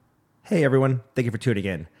Hey everyone, thank you for tuning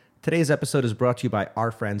in. Today's episode is brought to you by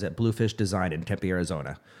our friends at Bluefish Design in Tempe,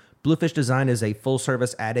 Arizona. Bluefish Design is a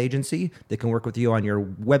full-service ad agency that can work with you on your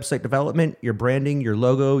website development, your branding, your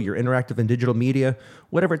logo, your interactive and digital media,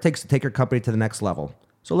 whatever it takes to take your company to the next level.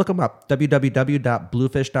 So look them up,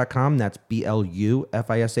 www.bluefish.com, that's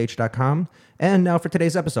BLUFISH.com. And now for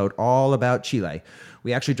today's episode, all about Chile.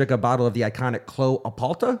 We actually drink a bottle of the iconic Clos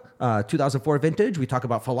Apalta, 2004 vintage. We talk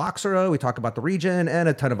about phylloxera, we talk about the region, and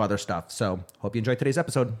a ton of other stuff. So hope you enjoyed today's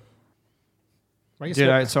episode. Dude,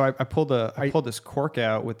 I pulled this cork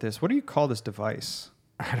out with this. What do you call this device?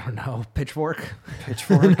 I don't know, pitchfork?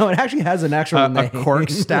 Pitchfork? No, it actually has an actual name. A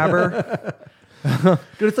cork stabber? Dude,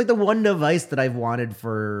 it's like the one device that I've wanted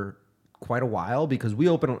for quite a while because we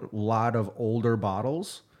open a lot of older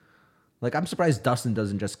bottles. Like, I'm surprised Dustin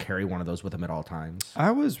doesn't just carry one of those with him at all times. I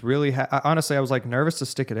was really, honestly, I was like nervous to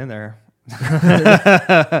stick it in there.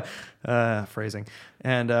 Phrasing.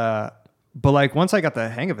 And, but like once I got the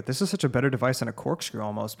hang of it, this is such a better device than a corkscrew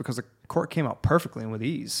almost because the cork came out perfectly and with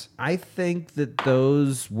ease. I think that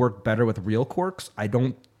those work better with real corks. I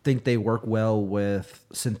don't think they work well with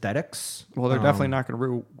synthetics. Well, they're definitely not going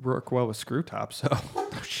to work well with screw tops. So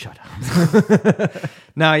shut up.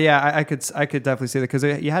 No, yeah, I could definitely see that because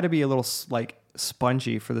you had to be a little like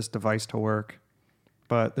spongy for this device to work.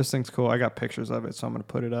 But this thing's cool. I got pictures of it, so I'm going to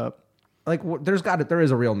put it up. Like there is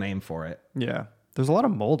a real name for it. Yeah. There's a lot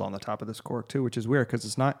of mold on the top of this cork too, which is weird because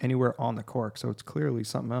it's not anywhere on the cork, so it's clearly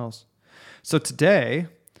something else. So today,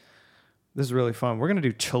 this is really fun. We're going to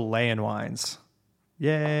do Chilean wines.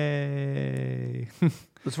 Yay.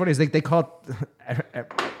 What's funny is they call it,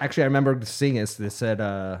 actually I remember seeing this, they said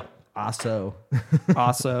Aso.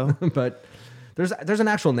 Aso. But there's an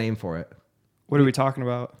actual name for it. What are we talking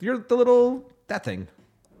about? You're the little, that thing.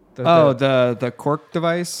 The cork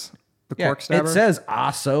device? The cork stabber? It says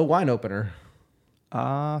Aso wine opener.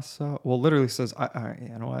 Aso. Well, literally says, you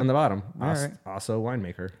know what? On the bottom. All right. Aso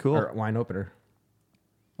winemaker. Cool. Or wine opener.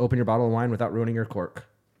 Open your bottle of wine without ruining your cork.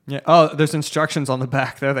 Yeah. Oh, there's instructions on the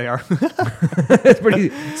back. There they are. It's pretty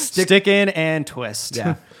stick in and twist.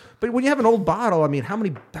 Yeah. But when you have an old bottle, I mean, how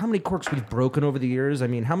many corks we've broken over the years? I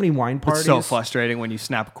mean, how many wine parties? It's so frustrating when you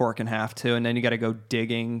snap a cork in half too, and then you got to go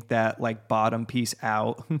digging that like bottom piece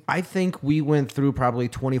out. I think we went through probably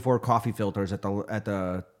 24 coffee filters at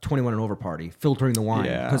the 21 and over party, filtering the wine.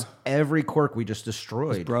 Yeah. Because every cork we just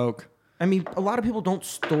destroyed. It's broke. I mean, a lot of people don't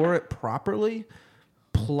store it properly.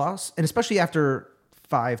 Plus, and especially after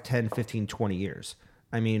 5, 10, 15, 20 years.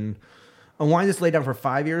 I mean, a wine that's laid down for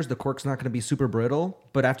 5 years, the cork's not going to be super brittle.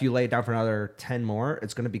 But after you lay it down for another 10 more,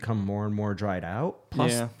 it's going to become more and more dried out.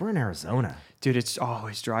 Plus, we're in Arizona. Dude, it's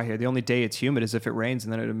always dry here. The only day it's humid is if it rains,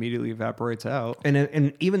 and then it immediately evaporates out.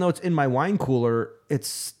 And even though it's in my wine cooler, it's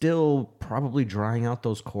still probably drying out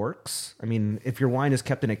those corks. I mean, if your wine is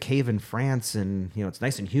kept in a cave in France and it's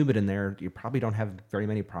nice and humid in there, you probably don't have very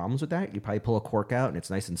many problems with that. You probably pull a cork out and it's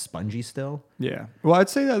nice and spongy still. Yeah. Well, I'd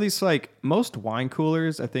say that at least like most wine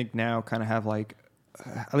coolers, I think now kind of have like,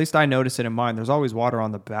 at least I notice it in mine. There's always water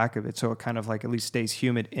on the back of it, so it kind of like at least stays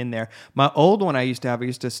humid in there. My old one I used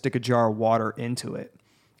to stick a jar of water into it.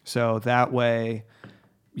 So that way,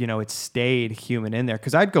 it stayed humid in there.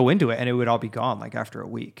 Because I'd go into it and it would all be gone like after a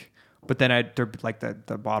week. But then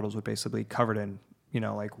the bottles would basically covered in,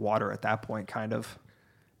 like water at that point, kind of.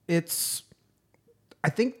 I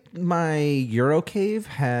think my Eurocave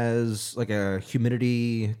has like a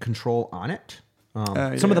humidity control on it.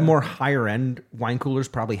 Some of the more higher end wine coolers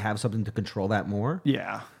probably have something to control that more.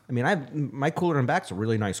 Yeah. I mean, my cooler in back's a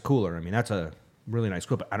really nice cooler. I mean, that's a really nice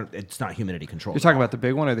cooler, but it's not humidity control. You're talking about the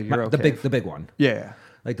big one or the Euro? The big one. Yeah.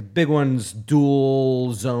 Like the big one's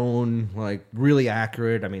dual zone, like really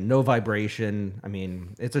accurate. I mean, no vibration. I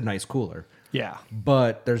mean, it's a nice cooler. Yeah.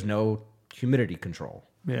 But there's no humidity control.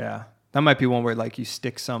 Yeah. That might be one where like you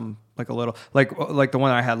stick some like a little like the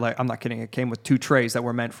one I had, like I'm not kidding, it came with 2 trays that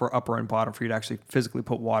were meant for upper and bottom for you to actually physically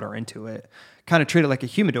put water into it. Kind of treat it like a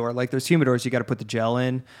humidor. Like there's humidors you got to put the gel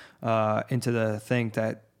in into the thing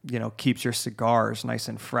that keeps your cigars nice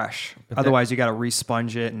and fresh. Otherwise you got to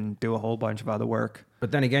responge it and do a whole bunch of other work. But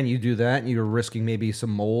then again, you do that and you're risking maybe some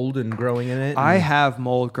mold and growing in it. I have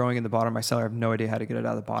mold growing in the bottom of my cellar. I have no idea how to get it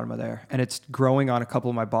out of the bottom of there. And it's growing on a couple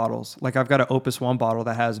of my bottles. Like I've got an Opus 1 bottle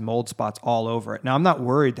that has mold spots all over it. Now I'm not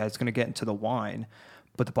worried that it's going to get into the wine,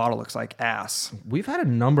 but the bottle looks like ass. We've had a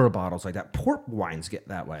number of bottles like that. Port wines get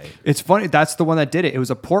that way. It's funny. That's the one that did it. It was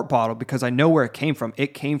a port bottle because I know where it came from.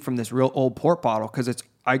 It came from this real old port bottle because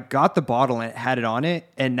I got the bottle and it had it on it,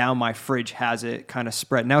 and now my fridge has it kind of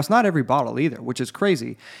spread. Now, it's not every bottle either, which is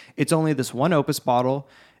crazy. It's only this one Opus bottle,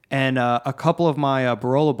 and a couple of my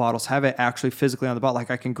Barolo bottles have it actually physically on the bottle.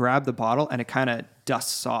 Like I can grab the bottle and it kind of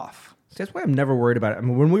dusts off. That's why I'm never worried about it. I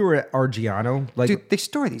mean, when we were at Argiano, like Dude, they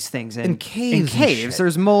store these things in caves In and caves. shit.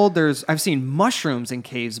 There's mold. I've seen mushrooms in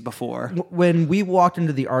caves before. when we walked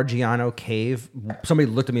into the Argiano cave, somebody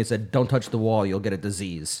looked at me and said, "Don't touch the wall, you'll get a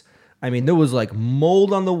disease." I mean, there was like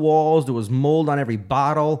mold on the walls. There was mold on every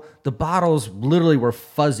bottle. The bottles literally were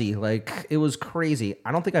fuzzy. Like, it was crazy.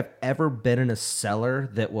 I don't think I've ever been in a cellar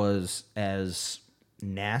that was as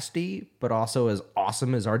nasty, but also as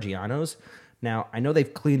awesome as Argiano's. Now, I know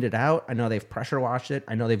they've cleaned it out. I know they've pressure washed it.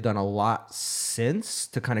 I know they've done a lot since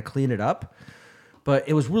to kind of clean it up. But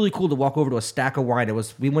it was really cool to walk over to a stack of wine.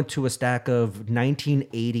 We went to a stack of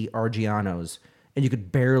 1980 Argianos, and you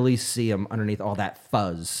could barely see them underneath all that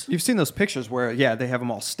fuzz. You've seen those pictures where, they have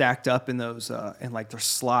them all stacked up in those, in like their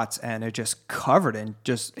slots, and they're just covered in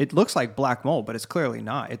it looks like black mold, but it's clearly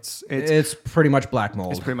not. It's Pretty much black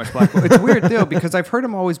mold. It's pretty much black mold. It's weird though, because I've heard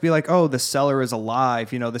them always be like, "Oh, the cellar is alive.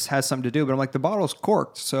 This has something to do." But I'm like, the bottle's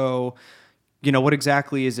corked, so what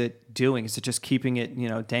exactly is it doing? Is it just keeping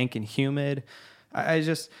it, dank and humid? I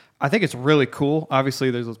think it's really cool.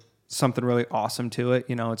 Obviously, there's something really awesome to it.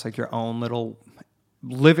 It's like your own little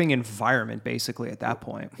living environment, basically, at that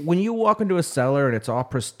point. When you walk into a cellar and it's all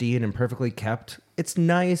pristine and perfectly kept, it's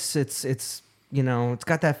nice. It's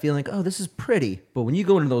got that feeling, oh, this is pretty. But when you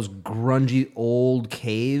go into those grungy old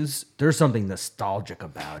caves, there's something nostalgic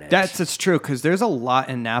about it. That's true, because there's a lot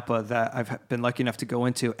in Napa that I've been lucky enough to go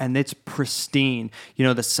into, and it's pristine.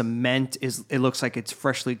 The cement it looks like it's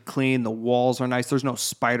freshly clean. The walls are nice. There's no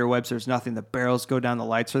spider webs. There's nothing. The barrels go down. The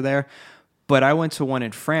lights are there. But I went to one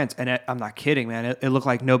in France, and I'm not kidding, man. It looked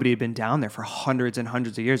like nobody had been down there for hundreds and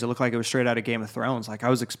hundreds of years. It looked like it was straight out of Game of Thrones. Like, I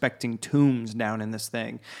was expecting tombs down in this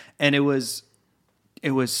thing. And it was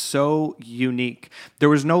so unique. There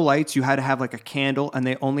was no lights. You had to have like a candle, and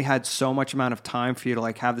they only had so much amount of time for you to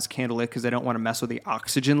like have this candle lit because they don't want to mess with the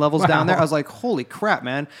oxygen levels down there. I was like, holy crap,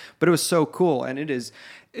 man. But it was so cool. And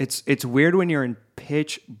it's weird when you're in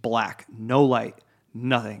pitch black, no light.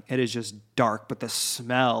 Nothing. It is just dark, but the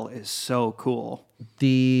smell is so cool.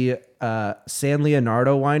 The San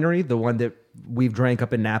Leonardo winery, the one that we've drank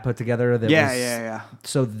up in Napa together. Yeah.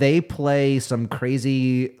 So they play some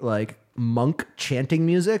crazy like monk chanting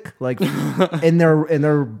music, like in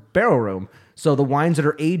their barrel room. So the wines that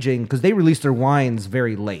are aging, because they release their wines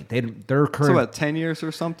very late. Their current, so about 10 years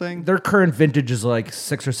or something. Their current vintage is like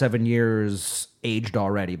 6 or 7 years aged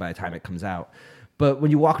already by the time it comes out. But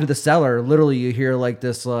when you walk into the cellar, literally you hear like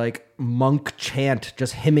this like monk chant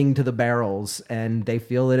just hymning to the barrels, and they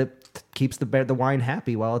feel that it keeps the wine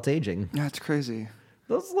happy while it's aging. That's crazy.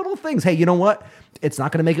 Those little things. Hey, you know what? It's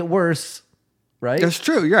not going to make it worse, right? That's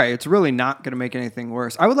true. You're right. It's really not going to make anything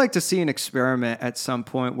worse. I would like to see an experiment at some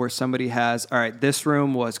point where somebody has, all right, this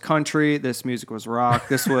room was country, this music was rock,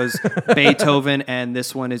 this was Beethoven, and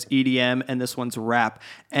this one is EDM, and this one's rap.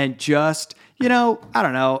 And just, I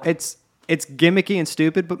don't know. It's gimmicky and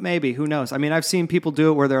stupid, but maybe, who knows? I mean, I've seen people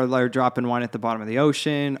do it where they're dropping wine at the bottom of the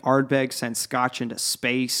ocean. Ardbeg sends scotch into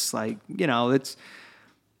space. Like, it's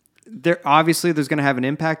obviously there's going to have an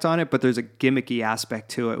impact on it, but there's a gimmicky aspect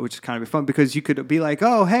to it, which is kind of fun because you could be like,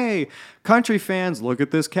 oh, hey, country fans, look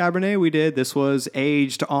at this Cabernet we did. This was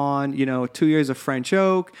aged on, 2 years of French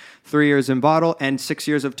oak, 3 years in bottle, and 6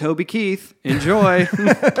 years of Toby Keith. Enjoy.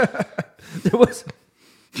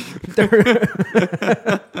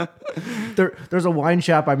 There's a wine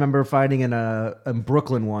shop I remember finding in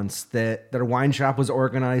Brooklyn once that their wine shop was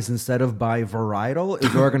organized instead of by varietal, it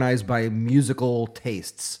was organized by musical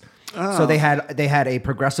tastes. Oh. So they had a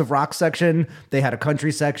progressive rock section, they had a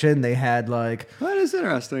country section, they had like that is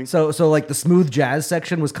interesting. So like the smooth jazz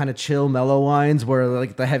section was kind of chill, mellow wines, where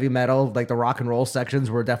like the heavy metal, like the rock and roll sections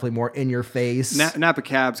were definitely more in your face. Napa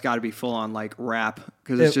Cab's got to be full on like rap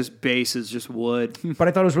because it's just bass is just wood. But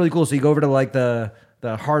I thought it was really cool. So you go over to like the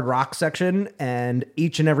hard rock section, and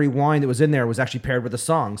each and every wine that was in there was actually paired with a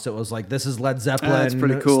song. So it was like, this is Led Zeppelin, that's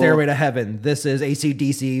pretty cool. Stairway to Heaven. This is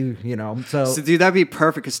AC/DC, So dude, that'd be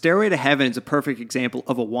perfect, because Stairway to Heaven is a perfect example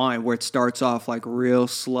of a wine where it starts off like real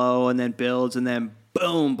slow and then builds and then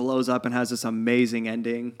boom, blows up and has this amazing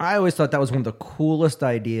ending. I always thought that was one of the coolest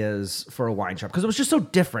ideas for a wine shop because it was just so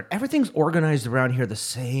different. Everything's organized around here the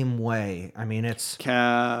same way. I mean, it's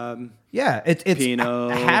Cab. Yeah, it's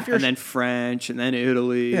Pinot, half your and then French, and then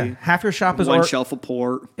Italy. Yeah, half your shop is one shelf of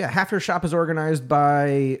port. Yeah, half your shop is organized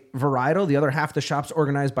by varietal. The other half of the shop's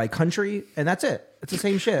organized by country, and that's it. It's the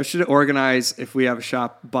same shit. We should organize, if we have a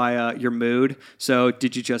shop, by your mood. So,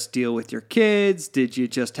 did you just deal with your kids? Did you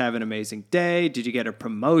just have an amazing day? Did you get a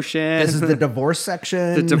promotion? This is the divorce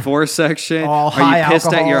section. The divorce section. All Are high you pissed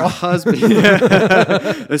alcohol. at your husband?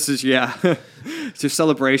 This is There's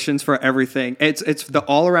celebrations for everything. It's the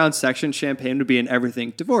all around section. Champagne would be in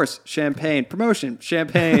everything. Divorce, champagne. Promotion,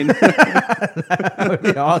 champagne. That would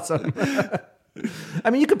be awesome. I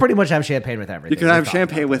mean, you could pretty much have champagne with everything. You could have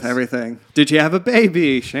champagne with everything. Did you have a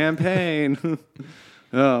baby? Champagne.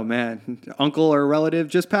 Oh, man. Uncle or relative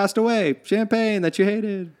just passed away. Champagne that you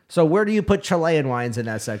hated. So where do you put Chilean wines in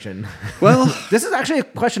that section? Well, this is actually a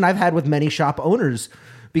question I've had with many shop owners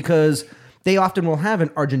because they often will have an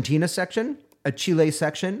Argentina section, a Chile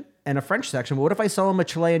section, and a French section. But what if I sell them a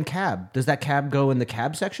Chilean cab? Does that cab go in the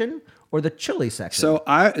cab section or the Chile section?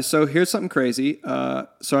 So here's something crazy.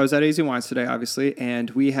 So I was at AZ Wines today, obviously, and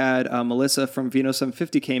we had Melissa from Vino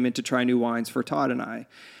 750 came in to try new wines for Todd and I.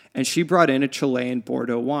 And she brought in a Chilean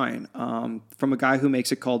Bordeaux wine from a guy who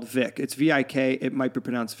makes it called Vic. It's V-I-K. It might be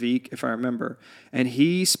pronounced Vic, if I remember. And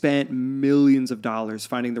he spent millions of dollars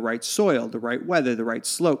finding the right soil, the right weather, the right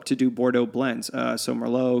slope to do Bordeaux blends. So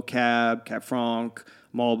Merlot, Cab Franc,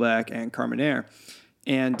 Malbec, and Carmenere.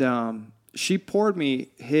 And she poured me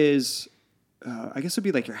his, I guess it'd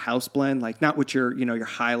be like your house blend, like not what you're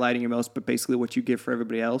highlighting your most, but basically what you give for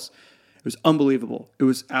everybody else. It was unbelievable. It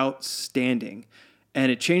was outstanding. And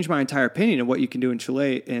it changed my entire opinion of what you can do in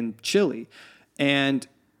Chile. And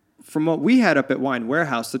from what we had up at Wine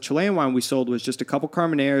Warehouse, the Chilean wine we sold was just a couple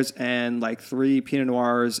Carmeneres and like 3 Pinot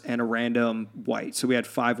Noirs and a random white. So we had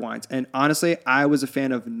 5 wines. And honestly, I was a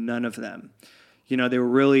fan of none of them. They were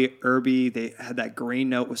really herby. They had that green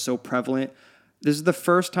note was so prevalent. This is the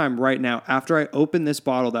first time right now, after I opened this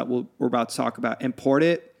bottle that we're about to talk about and poured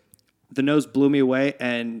it, the nose blew me away.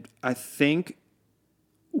 And I think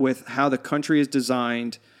with how the country is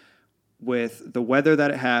designed, with the weather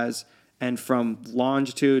that it has, and from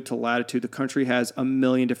longitude to latitude, the country has a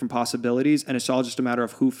million different possibilities, and it's all just a matter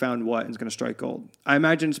of who found what and is going to strike gold. I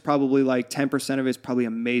imagine it's probably like 10% of it is probably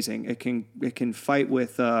amazing. It can fight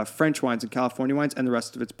with French wines and California wines, and the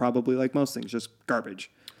rest of it's probably like most things, just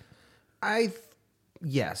garbage.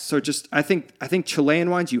 Yes. So I think Chilean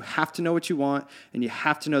wines, you have to know what you want and you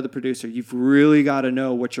have to know the producer. You've really got to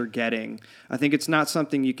know what you're getting. I think it's not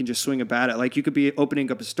something you can just swing a bat at. Like you could be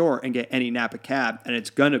opening up a store and get any Napa Cab and it's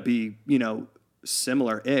going to be,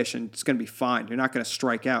 similar-ish and it's going to be fine. You're not going to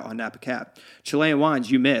strike out on Napa Cab. Chilean wines,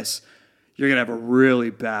 you miss, you're going to have a really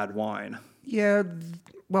bad wine. Yeah.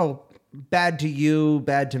 Well, bad to you,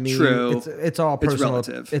 bad to me. True. It's all personal. It's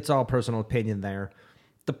relative. It's all personal opinion there.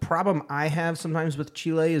 The problem I have sometimes with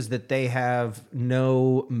Chile is that they have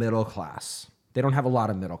no middle class. They don't have a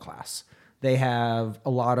lot of middle class. They have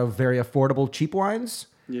a lot of very affordable, cheap wines.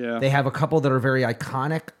 Yeah. They have a couple that are very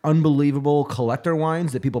iconic, unbelievable collector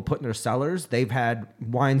wines that people put in their cellars. They've had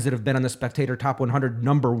wines that have been on the Spectator Top 100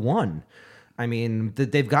 #1. I mean,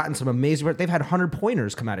 they've gotten some amazing... They've had 100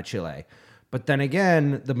 pointers come out of Chile. But then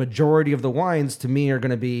again, the majority of the wines, to me, are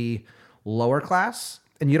going to be lower class.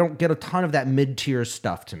 And you don't get a ton of that mid-tier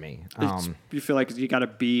stuff to me. You feel like you got to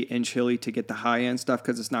be in Chile to get the high-end stuff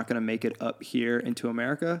because it's not going to make it up here into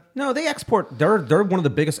America? No, they export. They're one of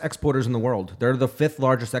the biggest exporters in the world. They're the 5th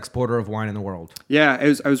largest exporter of wine in the world. Yeah,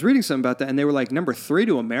 I was reading something about that, and they were like number 3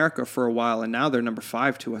 to America for a while, and now they're number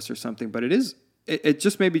 5 to us or something. But it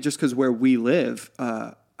just maybe just because where we live,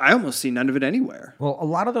 I almost see none of it anywhere. Well, a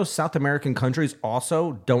lot of those South American countries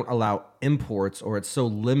also don't allow imports or it's so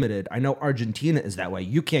limited. I know Argentina is that way.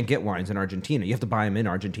 You can't get wines in Argentina. You have to buy them in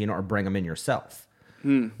Argentina or bring them in yourself.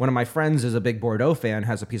 One of my friends is a big Bordeaux fan,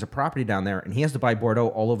 has a piece of property down there, and he has to buy Bordeaux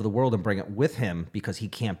all over the world and bring it with him because he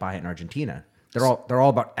can't buy it in Argentina. They're all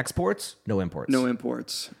about exports, no imports. No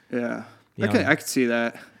imports. Yeah. You know, I could see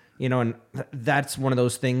that. And that's one of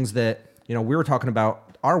those things that, we were talking about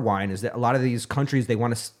our wine is that a lot of these countries, they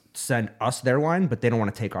want to send us their wine, but they don't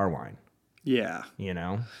want to take our wine. Yeah.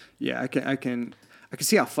 Yeah, I can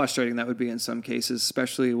see how frustrating that would be in some cases,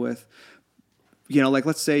 especially with, like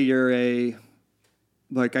let's say you're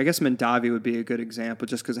I guess Mondavi would be a good example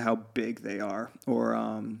just because of how big they are, or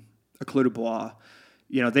a Clos du Bois.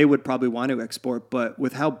 They would probably want to export, but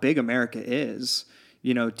with how big America is, do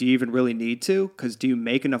you even really need to? Because do you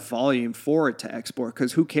make enough volume for it to export?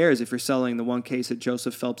 Because who cares if you're selling the one case of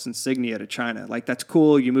Joseph Phelps Insignia to China? Like, that's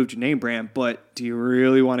cool, you moved your name brand, but do you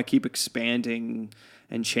really want to keep expanding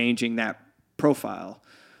and changing that profile?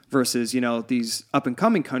 Versus, these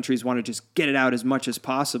up-and-coming countries want to just get it out as much as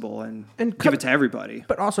possible and give it to everybody.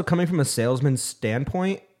 But also, coming from a salesman's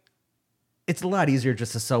standpoint, it's a lot easier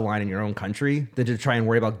just to sell wine in your own country than to try and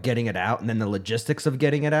worry about getting it out and then the logistics of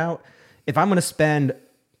getting it out. If I'm going to spend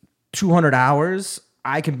 200 hours,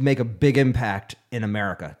 I can make a big impact in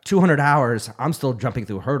America. 200 hours, I'm still jumping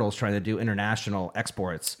through hurdles trying to do international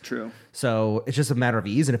exports. True. So it's just a matter of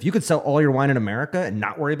ease. And if you could sell all your wine in America and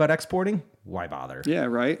not worry about exporting, why bother? Yeah,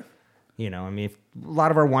 right. You know, I mean, a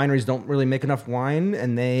lot of our wineries don't really make enough wine,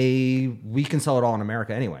 and we can sell it all in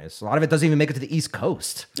America anyways. A lot of it doesn't even make it to the East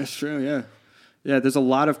Coast. That's true, yeah. Yeah, there's a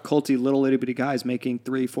lot of culty, little itty-bitty guys making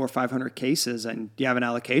 300, 400, 500 cases, and you have an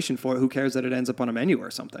allocation for it. Who cares that it ends up on a menu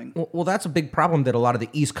or something? Well, that's a big problem that a lot of the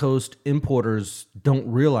East Coast importers don't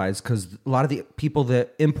realize, because a lot of the people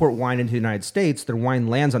that import wine into the United States, their wine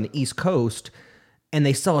lands on the East Coast, and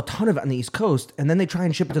they sell a ton of it on the East Coast, and then they try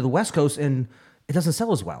and ship it to the West Coast, and it doesn't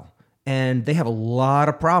sell as well. And they have a lot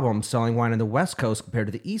of problems selling wine on the West Coast compared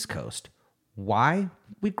to the East Coast. Why?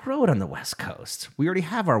 We grow it on the West Coast. We already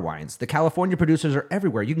have our wines. The California producers are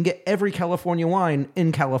everywhere. You can get every California wine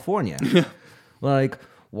in California. Like,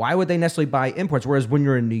 why would they necessarily buy imports? Whereas when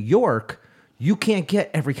you're in New York, you can't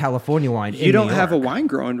get every California wine in New York. You don't have a wine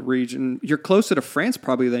growing region. You're closer to France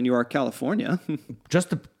probably than you are California.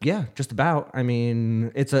 just about. I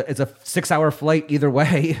mean, it's a 6-hour flight either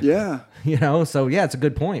way. Yeah. You know, so yeah, it's a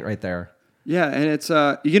good point right there. Yeah, and it's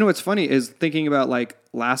what's funny is thinking about like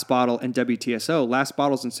Last Bottle and WTSO. Last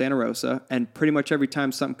Bottle's in Santa Rosa, and pretty much every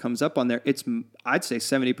time something comes up on there, it's I'd say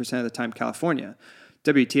 70% of the time California.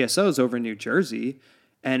 WTSO is over in New Jersey,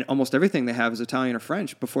 and almost everything they have is Italian or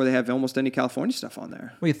French before they have almost any California stuff on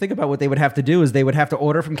there. Well, you think about what they would have to do is they would have to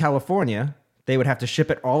order from California. They would have to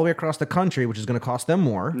ship it all the way across the country, which is going to cost them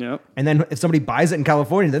more. Yep. And then if somebody buys it in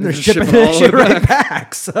California, then they're Just shipping ship it all shit the way right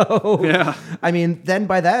back. So, Yeah. I mean,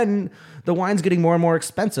 by then, the wine's getting more and more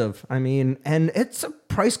expensive. I mean, and it's a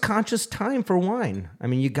price-conscious time for wine. I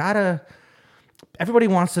mean, everybody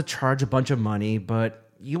wants to charge a bunch of money,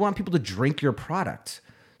 but you want people to drink your product.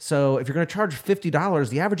 So if you're going to charge $50,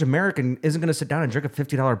 the average American isn't going to sit down and drink a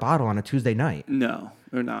 $50 bottle on a Tuesday night. No,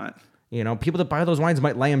 they're not. You know, people that buy those wines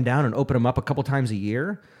might lay them down and open them up a couple times a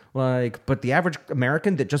year. But the average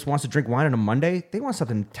American that just wants to drink wine on a Monday, they want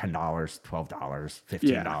something $10, $12, $15.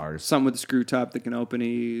 Yeah, something with a screw top that can open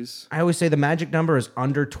ease. I always say the magic number is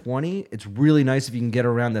under 20. It's really nice if you can get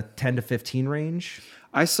around the 10 to 15 range.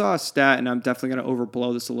 I saw a stat, and I'm definitely going to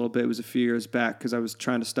overblow this a little bit. It was a few years back because I was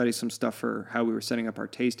trying to study some stuff for how we were setting up our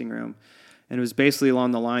tasting room. And it was basically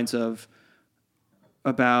along the lines of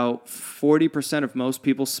about 40% of most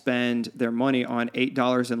people spend their money on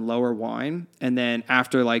 $8 and lower wine. And then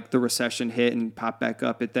after like the recession hit and popped back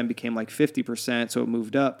up, it then became like 50%. So it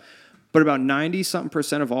moved up. But about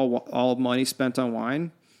 90-something% of all money spent on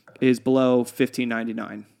wine is below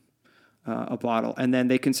 $15.99 a bottle. And then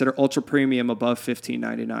they consider ultra premium above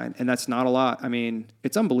 $15.99. And that's not a lot. I mean,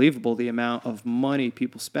 it's unbelievable the amount of money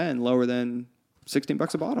people spend lower than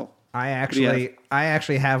 $16 a bottle. I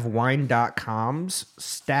actually have wine.com's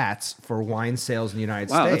stats for wine sales in the United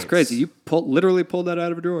States. Wow, that's crazy. You literally pulled that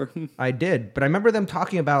out of a drawer. I did, but I remember them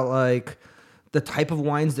talking about like the type of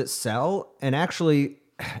wines that sell, and actually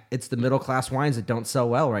it's the middle class wines that don't sell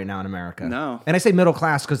well right now in America. No. And I say middle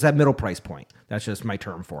class because that middle price point. That's just my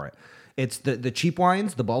term for it. It's the cheap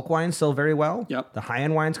wines, the bulk wines sell very well. Yep. The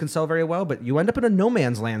high-end wines can sell very well, but you end up in a no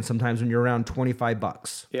man's land sometimes when you're around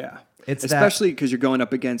 $25. Yeah. It's especially because you're going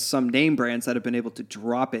up against some name brands that have been able to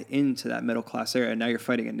drop it into that middle class area. And now you're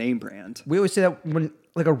fighting a name brand. We always say that when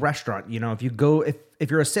like a restaurant, you know, if you go, if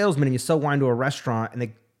you're a salesman and you sell wine to a restaurant and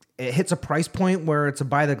it hits a price point where it's a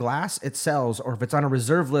by the glass, it sells. Or if it's on a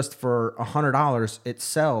reserve list for $100, it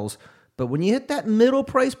sells. But when you hit that middle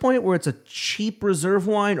price point where it's a cheap reserve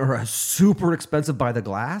wine or a super expensive by the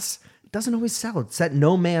glass, it doesn't always sell. It's at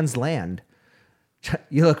no man's land.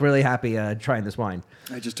 You look really happy trying this wine.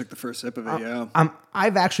 I just took the first sip of it, yeah.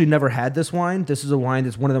 I've actually never had this wine. This is a wine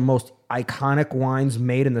that's one of the most iconic wines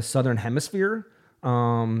made in the Southern Hemisphere.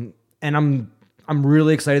 And I'm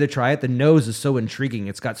really excited to try it. The nose is so intriguing.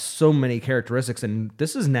 It's got so many characteristics. And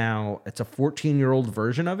this is it's a 14-year-old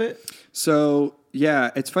version of it. So,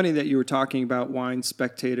 yeah, it's funny that you were talking about Wine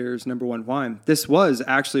Spectator's #1 wine. This was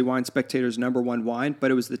actually Wine Spectator's #1 wine,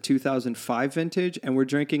 but it was the 2005 vintage, and we're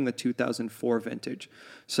drinking the 2004 vintage.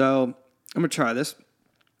 So I'm going to try this.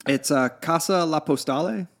 It's Casa La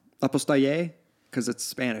Postale, because it's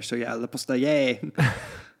Spanish. So, yeah, La Postale.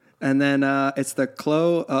 And then it's the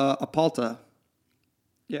Clos Apalta.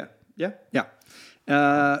 Yeah.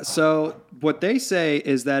 So what they say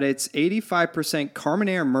is that it's 85%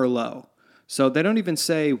 Carmenere Merlot. So they don't even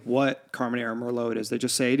say what Carmenere Merlot it is. They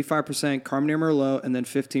just say 85% Carmenere Merlot and then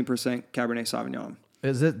 15% Cabernet Sauvignon.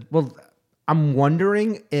 Is it? Well, I'm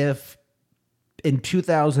wondering if in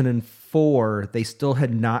 2004 they still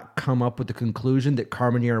had not come up with the conclusion that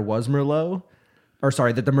Carmenere was Merlot. Or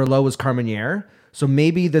sorry, that the Merlot was Carmenere. So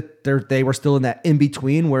maybe that they were still in that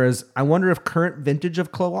in-between, whereas I wonder if current vintage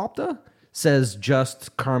of Clos Alta says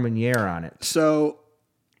just Carmenere on it. So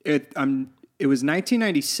it was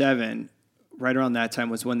 1997 right around that time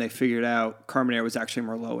was when they figured out Carmenere was actually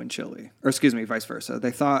Merlot in Chile. Or excuse me, vice versa.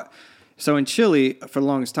 They thought, so in Chile, for the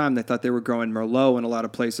longest time, they thought they were growing Merlot in a lot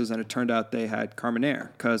of places, and it turned out they had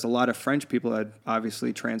Carmenere because a lot of French people had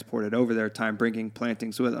obviously transported over their time, bringing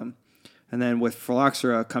plantings with them. And then with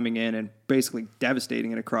phylloxera coming in and basically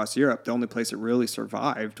devastating it across Europe, the only place it really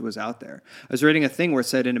survived was out there. I was reading a thing where it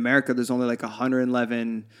said in America there's only like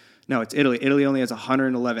 111... No, it's Italy. Italy only has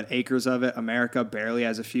 111 acres of it. America barely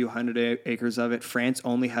has a few hundred acres of it. France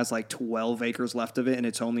only has like 12 acres left of it, and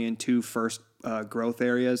it's only in 2 first growth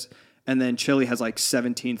areas. And then Chile has like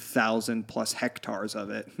 17,000 plus hectares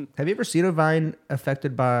of it. Have you ever seen a vine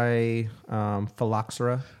affected by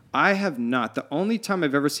phylloxera? I have not. The only time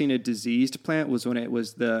I've ever seen a diseased plant was when it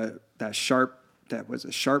was that was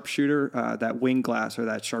a sharpshooter, that wing glass or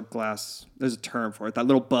that sharp glass. There's a term for it. That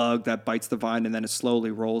little bug that bites the vine and then it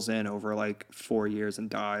slowly rolls in over like 4 years and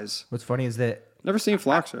dies. What's funny is that Never seen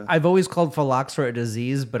phylloxera. I've always called phylloxera a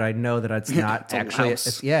disease, but I know that it's not It's actually.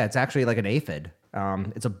 louse. It's actually like an aphid.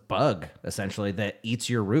 It's a bug essentially that eats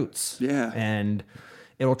your roots. Yeah. And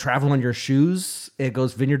it'll travel on your shoes. It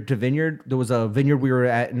goes vineyard to vineyard. There was a vineyard we were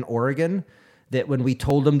at in Oregon that when we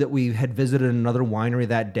told him that we had visited another winery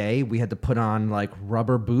that day, we had to put on like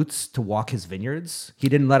rubber boots to walk his vineyards. He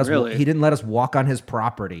didn't let us. Really? He didn't let us walk on his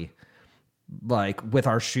property, like with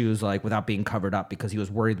our shoes, like without being covered up, because he was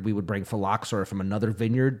worried we would bring phylloxera from another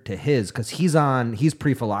vineyard to his. Because he's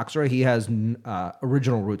pre-phylloxera. He has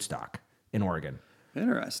original rootstock in Oregon.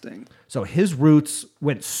 Interesting. So his roots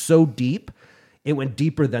went so deep. It went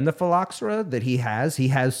deeper than the phylloxera that he has. He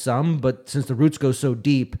has some, but since the roots go so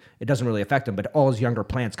deep, it doesn't really affect him. But all his younger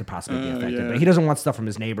plants could possibly be affected. yeah. But he doesn't want stuff from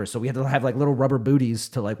his neighbors, so we had to have like little rubber booties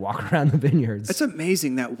to like walk around the vineyards. It's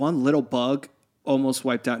amazing that one little bug almost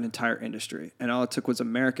wiped out an entire industry. And all it took was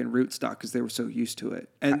American rootstock because they were so used to it.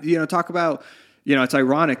 And, talk about, it's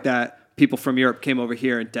ironic that people from Europe came over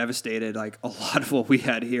here and devastated like a lot of what we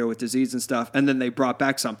had here with disease and stuff. And then they brought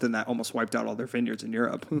back something that almost wiped out all their vineyards in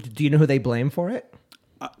Europe. Do you know who they blame for it?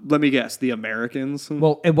 Let me guess, the Americans?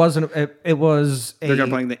 Well, it wasn't. It was They're going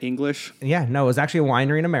to blame the English? Yeah, no, it was actually a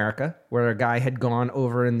winery in America where a guy had gone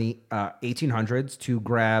over in the 1800s to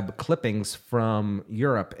grab clippings from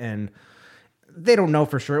Europe, and they don't know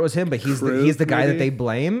for sure it was him, but he's the guy that they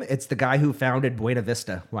blame. It's the guy who founded Buena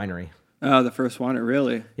Vista Winery. Oh, the first one,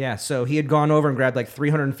 really? Yeah, so he had gone over and grabbed like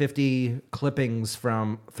 350 clippings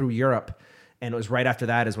through Europe, and it was right after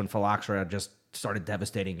that is when phylloxera just started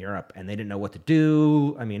devastating Europe, and they didn't know what to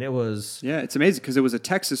do. I mean, it was... Yeah, it's amazing because it was a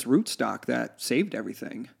Texas rootstock that saved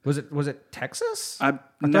everything. Was it Texas? I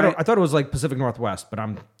thought it was like Pacific Northwest, but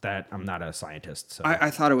I'm not a scientist. So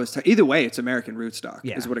I thought it was... Either way, it's American rootstock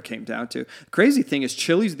is what it came down to. Crazy thing is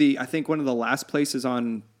Chile's I think one of the last places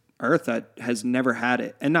on Earth that has never had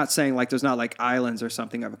it. And not saying like there's not like islands or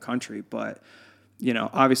something of a country, but...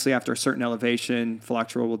 obviously after a certain elevation,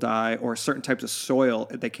 phylloxera will die, or certain types of soil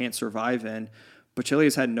they can't survive in. But Chile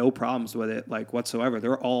has had no problems with it, like whatsoever.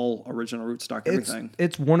 They're all original rootstock, everything.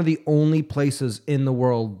 It's one of the only places in the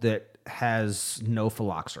world that has no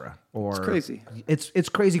phylloxera. It's crazy. It's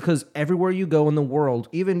crazy because everywhere you go in the world,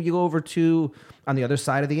 even you go over to on the other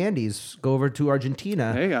side of the Andes, go over to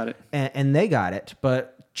Argentina, They got it, and they got it,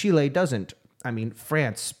 but Chile doesn't. I mean,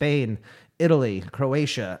 France, Spain, Italy,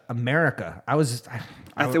 Croatia, America. I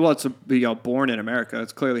think, well, it's born in America.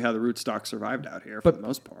 It's clearly how the rootstock survived out here for the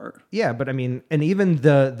most part. Yeah, but I mean, and even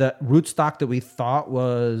the rootstock that we thought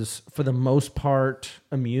was for the most part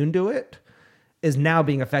immune to it is now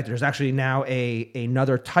being affected. There's actually now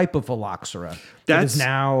another type of phylloxera that is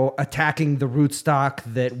now attacking the rootstock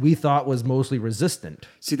that we thought was mostly resistant.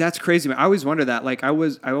 See, that's crazy, man. I always wonder that. Like, I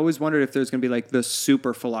always wondered if there's going to be like the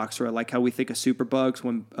super phylloxera, like how we think of super bugs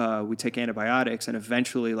when we take antibiotics, and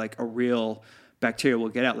eventually like a real bacteria will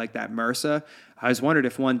get out, like that MRSA. I was wondered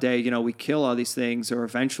if one day, we kill all these things, or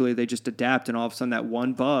eventually they just adapt, and all of a sudden that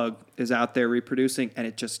one bug is out there reproducing, and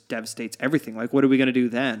it just devastates everything. Like, what are we going to do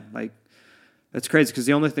then? Like, that's crazy because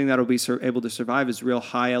the only thing that'll be able to survive is real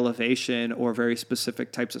high elevation or very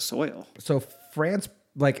specific types of soil. So France,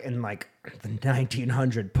 like in like the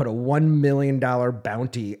 1900, put a $1 million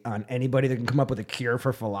bounty on anybody that can come up with a cure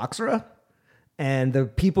for phylloxera. And the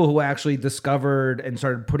people who actually discovered and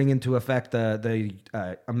started putting into effect the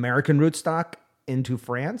American rootstock into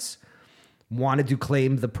France wanted to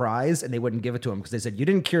claim the prize, and they wouldn't give it to him because they said, you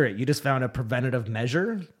didn't cure it. You just found a preventative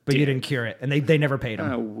measure, but you didn't cure it. And they never paid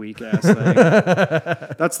him. A weak-ass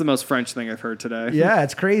thing. That's the most French thing I've heard today. Yeah,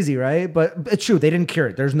 it's crazy, right? But it's true. They didn't cure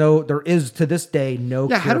it. There is to this day no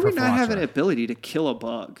cure for phylloxera. How do we not have an ability to kill a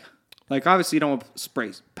bug? Like, obviously you don't spray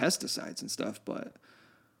pesticides and stuff, but...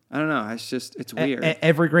 I don't know. It's weird.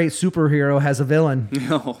 Every great superhero has a villain.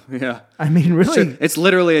 Oh, yeah. I mean, really, It's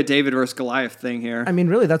literally a David versus Goliath thing here. I mean,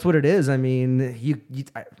 really, that's what it is. I mean,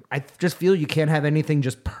 I just feel you can't have anything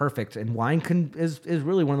just perfect, and wine is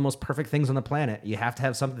really one of the most perfect things on the planet. You have to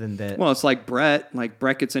have something that. Well, it's like Brett. Like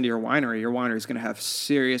Brett gets into your winery is going to have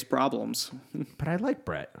serious problems. But I like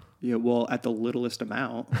Brett. Yeah, well, at the littlest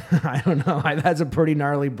amount. I don't know. That's a pretty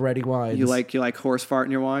gnarly bready wine. You like horse fart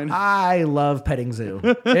in your wine? I love petting zoo.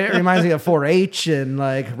 It reminds me of 4-H and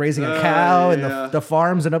like raising a cow and the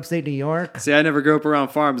farms in upstate New York. See, I never grew up around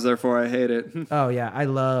farms, therefore I hate it. Oh yeah, I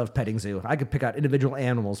love petting zoo. I could pick out individual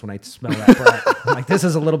animals when I smell that breath. Like this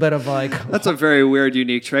is a little bit of like. That's a very weird,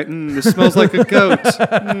 unique trait. This smells like a goat.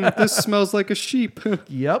 This smells like a sheep.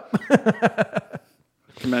 Yep.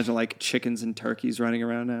 Imagine like chickens and turkeys running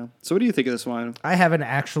around now. So what do you think of this wine? I haven't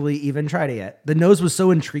actually even tried it yet. The nose was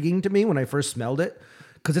so intriguing to me when I first smelled it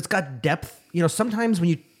because it's got depth. You know, sometimes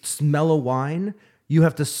when you smell a wine, you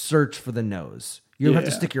have to search for the nose. You have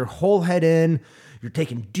to stick your whole head in. You're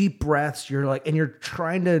taking deep breaths. And you're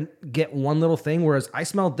trying to get one little thing. Whereas I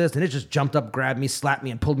smelled this and it just jumped up, grabbed me, slapped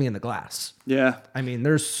me, and pulled me in the glass. Yeah. I mean,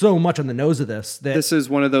 there's so much on the nose of this. This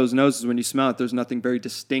is one of those noses when you smell it, there's nothing very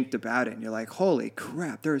distinct about it. And you're like, holy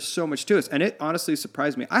crap, there is so much to it. And it honestly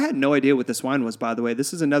surprised me. I had no idea what this wine was, by the way.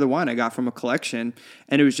 This is another wine I got from a collection.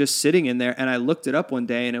 And it was just sitting in there. And I looked it up one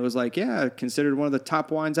day and it was like, yeah, considered one of the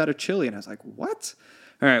top wines out of Chile. And I was like, what?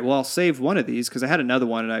 All right, well, I'll save one of these because I had another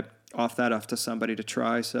one and I offed that off to somebody to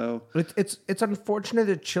try. So it's unfortunate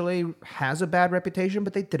that Chile has a bad reputation,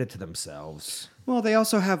 but they did it to themselves. Well, they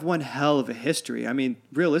also have one hell of a history. I mean,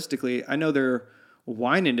 realistically, I know their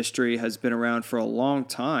wine industry has been around for a long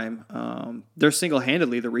time. They're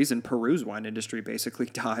single-handedly the reason Peru's wine industry basically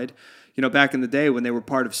died. You know, back in the day when they were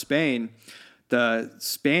part of Spain, the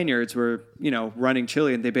Spaniards were, running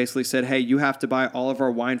Chile, and they basically said, hey, you have to buy all of our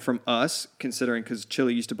wine from us, considering because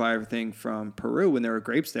Chile used to buy everything from Peru when there were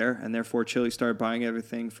grapes there, and therefore Chile started buying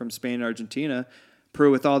everything from Spain and Argentina.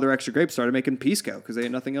 Peru, with all their extra grapes, started making pisco because they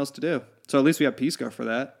had nothing else to do. So at least we have pisco for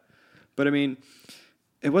that. But, I mean,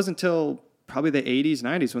 it wasn't until probably the 80s,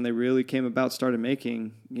 90s when they really came about, started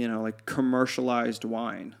making, like commercialized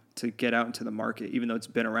wine to get out into the market, even though it's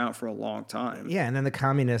been around for a long time. Yeah, and then the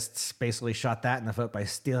communists basically shot that in the foot by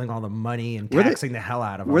stealing all the money and taxing the hell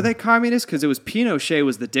out of them. Were they communists? Because it was Pinochet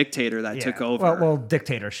was the dictator that took over. Well,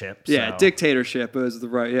 dictatorship. So. Yeah, dictatorship was the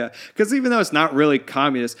right, yeah. Because even though it's not really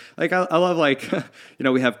communist, like I love like,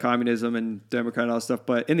 we have communism and Democrat and all that stuff,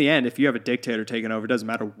 but in the end, if you have a dictator taking over, it doesn't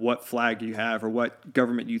matter what flag you have or what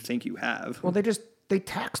government you think you have. Well, they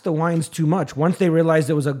taxed the wines too much. Once they realized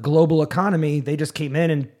it was a global economy, they just came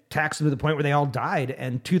in and taxed them to the point where they all died,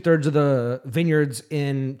 and 2/3 of the vineyards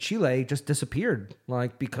in Chile just disappeared,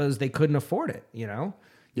 like because they couldn't afford it. Yeah.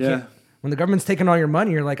 When the government's taking all your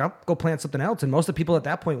money, you're like, I'll go plant something else. And most of the people at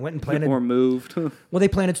that point went and planted or moved. Well, they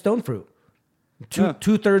planted stone fruit.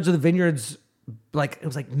 2/3 of the vineyards, like it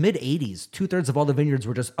was like mid 80s. 2/3 of all the vineyards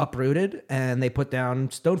were just uprooted, and they put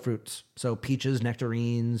down stone fruits, so peaches,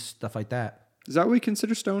 nectarines, stuff like that. Is that what we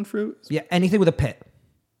consider stone fruit? Yeah, anything with a pit.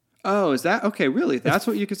 Oh, is that okay? Really? That's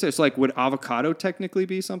what you consider. So, like, would avocado technically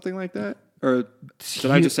be something like that, or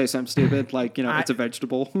did I just say something stupid? Like, it's a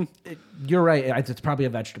vegetable. You're right. It's probably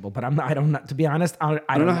a vegetable, but I don't know. To be honest, I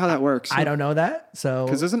don't know how that works. I don't know that. So,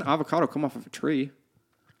 because doesn't avocado come off of a tree?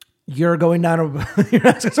 You're going down you're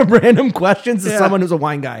asking some random questions to someone who's a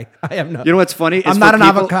wine guy. I have no. You know what's funny? I'm not an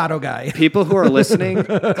avocado guy. People who are listening,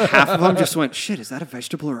 half of them just went, "Shit, is that a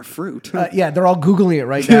vegetable or a fruit?" Yeah, they're all googling it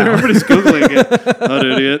right now. Everybody's googling it. What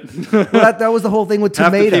an idiot! Well, that was the whole thing with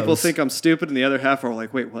tomatoes. Half the people think I'm stupid, and the other half are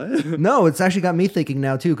like, "Wait, what?" No, it's actually got me thinking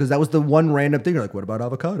now too, because that was the one random thing. You're like, what about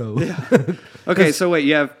avocado? Yeah. Okay, so wait,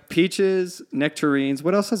 you have peaches, nectarines.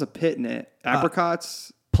 What else has a pit in it?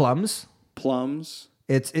 Apricots, plums.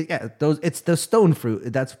 It's the stone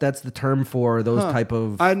fruit. That's the term for those type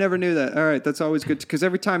of. I never knew that. All right, that's always good because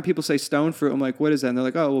every time people say stone fruit, I'm like, what is that? And they're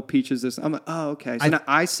like, oh, well, peaches this. I'm like, oh, okay. So now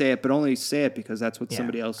I say it, but only say it because that's what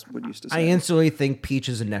somebody else would used to say. I instantly think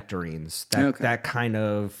peaches and nectarines. That kind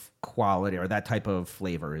of quality or that type of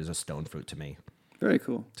flavor is a stone fruit to me. Very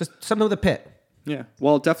cool. Just something with a pit. Yeah.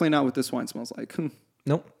 Well, definitely not what this wine smells like.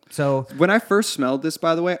 Nope. So when I first smelled this,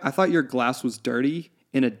 by the way, I thought your glass was dirty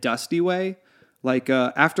in a dusty way. Like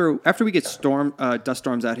after we get dust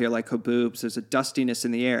storms out here, like Haboobs, there's a dustiness in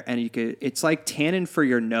the air, and it's like tannin for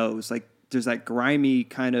your nose. Like there's that grimy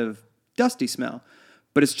kind of dusty smell,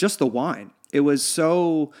 but it's just the wine. It was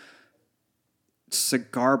so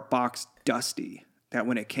cigar box dusty that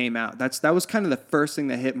when it came out, that was kind of the first thing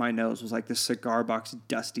that hit my nose was like the cigar box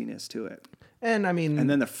dustiness to it. And I mean, And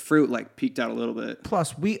then the fruit like peaked out a little bit.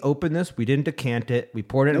 plus we opened this, we didn't decant it, we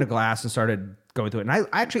poured it in a glass and started going through it. And I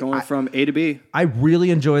actually Going from A to B. I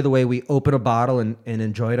really enjoy the way we open a bottle and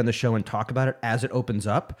enjoy it on the show and talk about it as it opens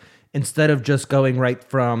up, instead of just going right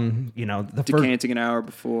from, the first. Decanting an hour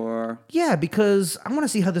before. Yeah, because I want to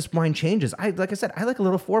see how this wine changes. Like I said, I like a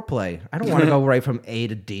little foreplay. I don't want to go right from A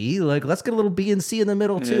to D. Like, let's get a little B and C in the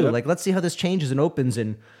middle too. Yep. Like, let's see how this changes and opens.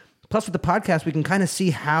 And plus, with the podcast, we can kind of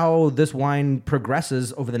see how this wine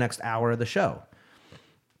progresses over the next hour of the show.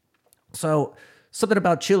 So, something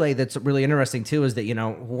about Chile that's really interesting too is that,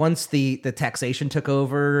 once the taxation took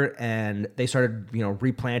over and they started,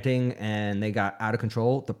 replanting and they got out of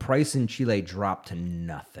control, the price in Chile dropped to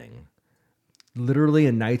nothing. Literally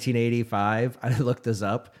in 1985, I looked this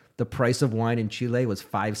up, the price of wine in Chile was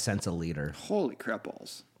 5 cents a liter. Holy crap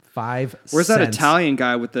balls. 5 cents. Where's that Italian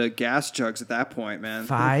guy with the gas jugs at that point, man?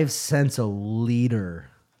 5 cents a liter.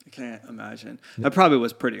 I can't imagine. That probably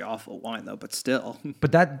was pretty awful wine, though, but still.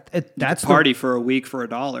 But that's party for a week for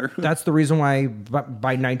 $1. That's the reason why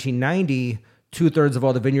by 1990, 2/3 of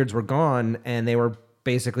all the vineyards were gone, and they were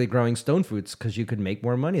basically growing stone fruits because you could make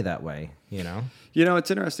more money that way.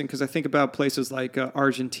 It's interesting because I think about places like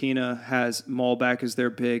Argentina has Malbec as their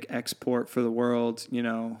big export for the world.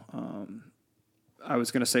 I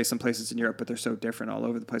was going to say some places in Europe, but they're so different all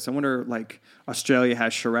over the place. I wonder, like, Australia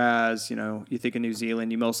has Shiraz. You think of New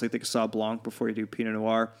Zealand, you mostly think of Sauv Blanc before you do Pinot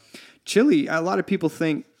Noir. Chile, a lot of people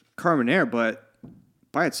think Carmenere, but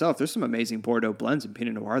by itself, there's some amazing Bordeaux blends and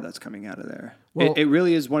Pinot Noir that's coming out of there. Well, it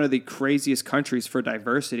really is one of the craziest countries for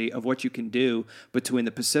diversity of what you can do between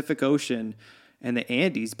the Pacific Ocean and the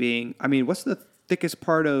Andes being, what's the thickest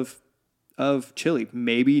part of Chile?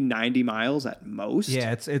 Maybe 90 miles at most.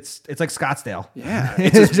 Yeah, it's like Scottsdale. Yeah,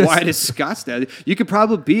 it's as wide as Scottsdale. You could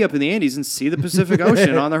probably be up in the Andes and see the Pacific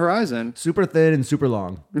Ocean on the horizon. Super thin and super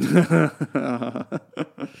long.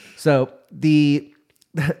 So the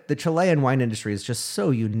Chilean wine industry is just so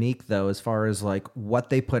unique, though, as far as like what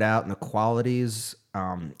they put out and the qualities.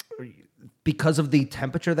 Because of the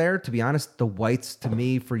temperature there, to be honest, the whites to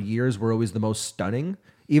me for years were always the most stunning.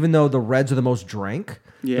 Even though the reds are the most drank,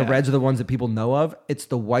 the reds are the ones that people know of. It's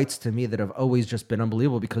the whites to me that have always just been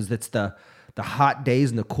unbelievable because it's the hot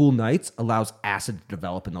days and the cool nights allows acid to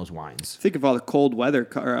develop in those wines. Think of all the cold weather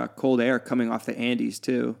or cold air coming off the Andes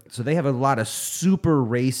too. So they have a lot of super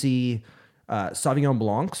racy Sauvignon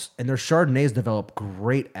Blancs, and their Chardonnays develop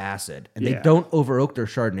great acid. And they don't over-oak their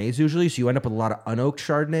Chardonnays usually, so you end up with a lot of unoaked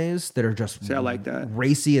Chardonnays that are just I like that.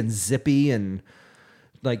 Racy and zippy. And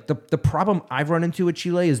like the problem I've run into with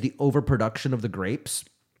Chile is the overproduction of the grapes.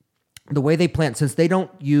 The way they plant, since they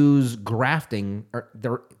don't use grafting,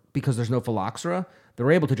 because there's no phylloxera,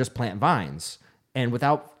 they're able to just plant vines. And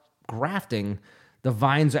without grafting, the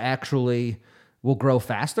vines actually will grow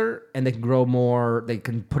faster and they can grow more. They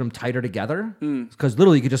can put them tighter together because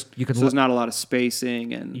literally you can. So there's not a lot of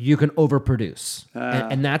spacing and you can overproduce,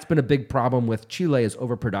 and that's been a big problem with Chile is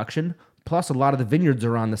overproduction. Plus, a lot of the vineyards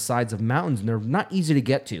are on the sides of mountains and they're not easy to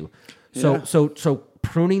get to. So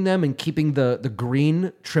pruning them and keeping the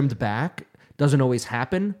green trimmed back doesn't always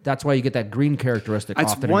happen. That's why you get that green characteristic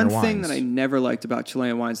It's often one in your thing wines. that I never liked about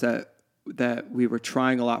Chilean wines that we were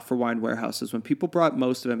trying a lot for wine warehouses. When people brought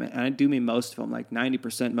most of them, and I do mean most of them, like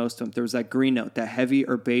 90% most of them, there was that green note, that heavy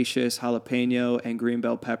herbaceous jalapeno and green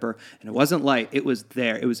bell pepper. And it wasn't light. It was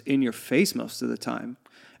there. It was in your face most of the time.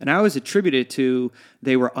 And I always attributed to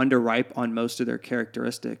they were underripe on most of their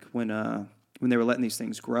characteristic when they were letting these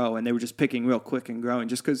things grow, and they were just picking real quick and growing.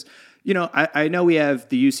 Just because, I know we have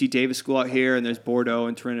the UC Davis School out here, and there's Bordeaux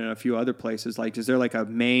and Turin and a few other places. Like, is there like a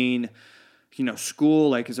main, school?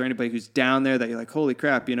 Like, is there anybody who's down there that you're like, holy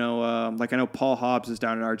crap? Like I know Paul Hobbs is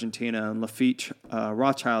down in Argentina, and Lafitte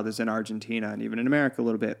Rothschild is in Argentina, and even in America a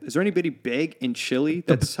little bit. Is there anybody big in Chile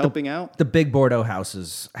that's helping out? The big Bordeaux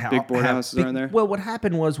houses. Houses are in there? Well, what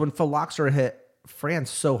happened was when phylloxera hit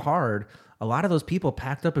France so hard, a lot of those people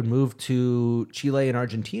packed up and moved to Chile and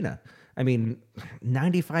Argentina.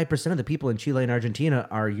 95% of the people in Chile and Argentina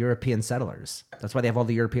are European settlers. That's why they have all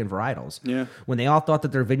the European varietals. Yeah. When they all thought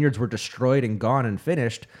that their vineyards were destroyed and gone and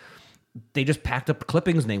finished, they just packed up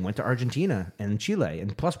clippings and they went to Argentina and Chile.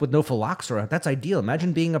 And plus, with no phylloxera, that's ideal.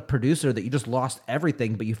 Imagine being a producer that you just lost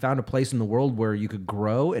everything, but you found a place in the world where you could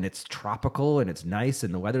grow and it's tropical and it's nice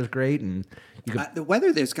and the weather's great. And you could, the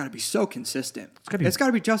weather there's got to be so consistent. It's got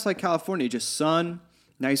to be just like California, just sun,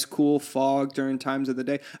 nice cool fog during times of the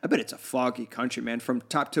day. I bet it's a foggy country, man, from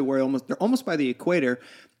top to where they're almost by the equator.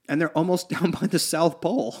 And they're almost down by the South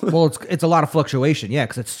Pole. Well, it's a lot of fluctuation, yeah,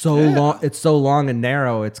 because it's so long. It's so long and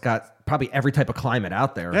narrow. It's got probably every type of climate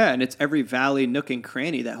out there. Yeah, and it's every valley, nook, and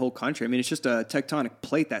cranny, that whole country. I mean, it's just a tectonic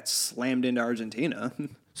plate that slammed into Argentina.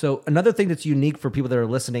 So another thing that's unique for people that are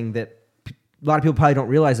listening that a lot of people probably don't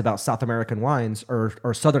realize about South American wines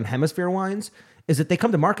or Southern Hemisphere wines is that they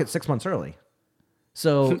come to market 6 months early.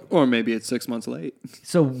 So Or maybe it's 6 months late.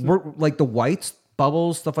 So we're like the whites,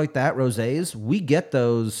 bubbles, stuff like that, rosés, we get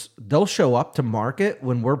those. They'll show up to market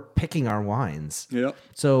when we're picking our wines. Yep.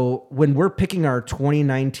 So when we're picking our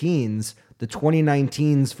 2019s, the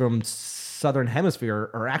 2019s from Southern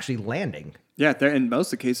Hemisphere are actually landing. Yeah, in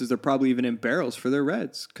most of the cases, they're probably even in barrels for their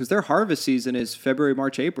reds because their harvest season is February,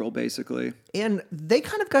 March, April, basically. And they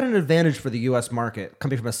kind of got an advantage for the U.S. market,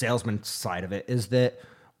 coming from a salesman side of it, is that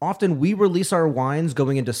often we release our wines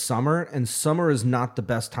going into summer, and summer is not the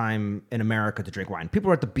best time in America to drink wine. People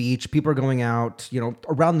are at the beach, people are going out,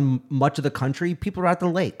 around much of the country, people are at the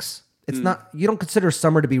lakes. It's not, you don't consider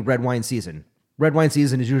summer to be red wine season. Red wine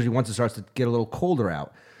season is usually once it starts to get a little colder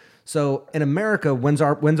out. So in America, when's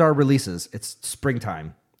our releases? It's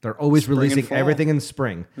springtime. They're always releasing everything in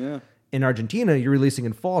spring. Yeah. In Argentina, you're releasing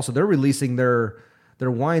in fall, so they're releasing their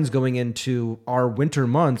wines going into our winter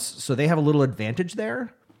months, so they have a little advantage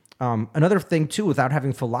there. Another thing too, without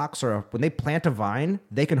having phylloxera, when they plant a vine,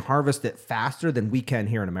 they can harvest it faster than we can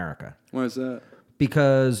here in America. Why is that?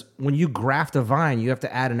 Because when you graft a vine, you have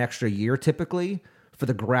to add an extra year typically for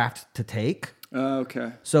the graft to take.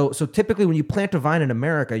 Okay. So typically when you plant a vine in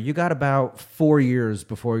America, you got about 4 years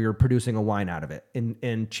before you're producing a wine out of it.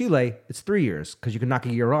 In Chile, it's 3 years because you can knock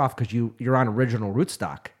a year off because you're on original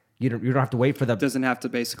rootstock. You don't have to wait for the... It doesn't have to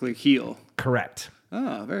basically heal. Correct.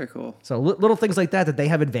 Oh, very cool. So little things like that they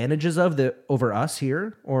have advantages of over us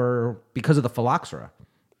here, or because of the phylloxera.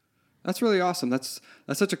 That's really awesome. That's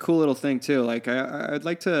such a cool little thing too. Like I'd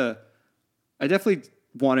like to, I definitely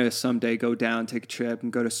want to someday go down, take a trip,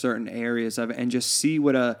 and go to certain areas of it, and just see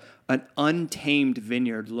what an untamed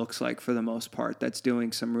vineyard looks like for the most part. That's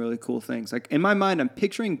doing some really cool things. Like in my mind, I'm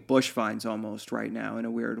picturing bush vines almost right now in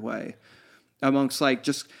a weird way. Amongst like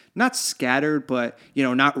just not scattered, but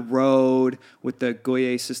not rowed with the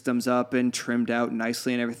Goyer systems up and trimmed out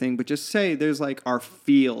nicely and everything, but just say there's like our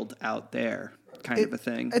field out there kind of a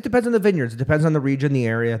thing. It depends on the vineyards. It depends on the region, the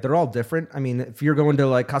area. They're all different. I mean, if you're going to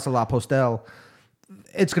like Casa La Postel,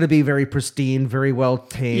 it's going to be very pristine, very well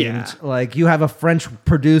tamed. Yeah. Like you have a French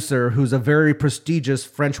producer who's a very prestigious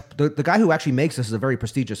French. The guy who actually makes this is a very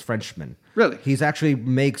prestigious Frenchman. Really? He's actually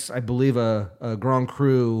makes, I believe, a Grand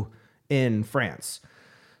Cru in France.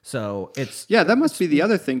 So it's... Yeah, that must be the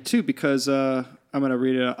other thing too, because I'm going to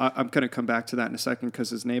read it. I'm going to come back to that in a second because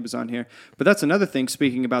his name is on here. But that's another thing,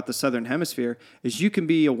 speaking about the Southern Hemisphere, is you can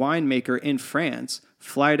be a winemaker in France,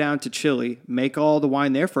 fly down to Chile, make all the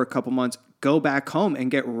wine there for a couple months, go back home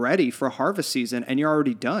and get ready for harvest season, and you're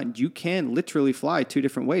already done. You can literally fly 2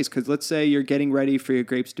 different ways, because let's say you're getting ready for your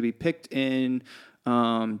grapes to be picked in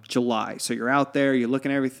July. So you're out there, you're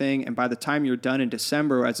looking at everything, and by the time you're done in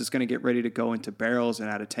December, as it's going to get ready to go into barrels and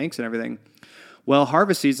out of tanks and everything, well,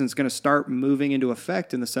 harvest season is going to start moving into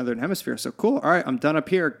effect in the Southern Hemisphere. So cool. All right, I'm done up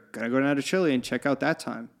here. Going to go down to Chile and check out that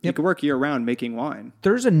time. Yep. You can work year-round making wine.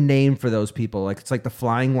 There's a name for those people. Like it's like the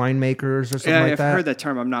flying winemakers or something like that. I've heard that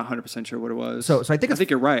term. I'm not 100% sure what it was. So I think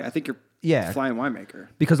you're right. I think you're flying winemaker.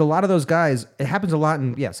 Because a lot of those guys, it happens a lot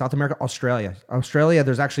in South America, Australia. Australia,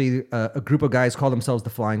 there's actually a group of guys call themselves the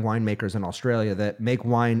flying winemakers in Australia that make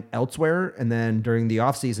wine elsewhere, and then during the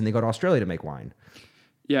off season they go to Australia to make wine.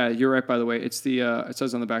 Yeah, you're right, by the way. It's the it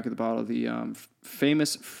says on the back of the bottle, the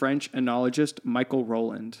famous French enologist Michael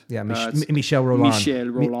Roland. Yeah, Michel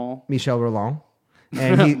Rolland. Michel Rolland.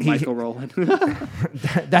 And Michael Roland.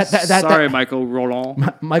 Sorry, Michael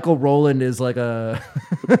Roland. Michael Roland is like a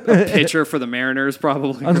pitcher for the Mariners,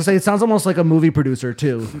 probably. I was gonna say it sounds almost like a movie producer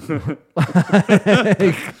too,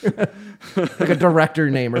 like a director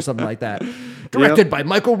name or something like that. Directed by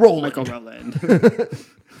Michael Roland. Michael Roland.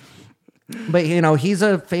 But he's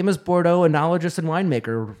a famous Bordeaux enologist and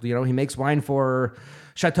winemaker. He makes wine for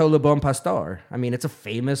Chateau Le Bon Pasteur. I mean, it's a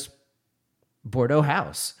famous Bordeaux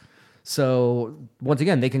house. So once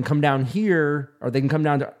again, they can come down here, or they can come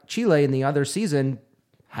down to Chile in the other season,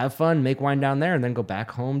 have fun, make wine down there, and then go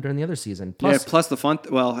back home during the other season. Plus the fun.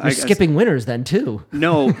 Well, you're skipping winters then too.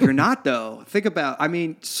 No, you're not though. Think about. I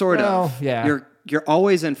mean, sort of. Yeah. You're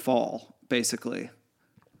always in fall, basically.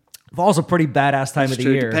 Fall's a pretty badass time of the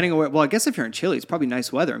year. Depending on where. Well, I guess if you're in Chile, it's probably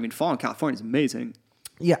nice weather. I mean, fall in California is amazing.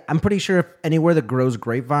 Yeah, I'm pretty sure if anywhere that grows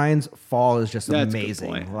grapevines, fall is just That's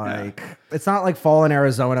amazing. A good point. Like it's not like fall in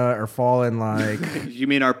Arizona or fall in like. You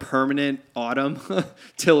mean our permanent autumn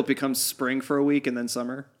till it becomes spring for a week and then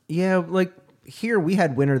summer? Yeah, like here we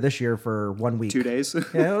had winter this year for 1 week. 2 days.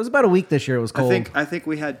 Yeah, it was about a week this year. It was cold. I think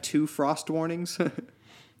we had 2 frost warnings.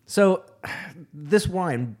 So this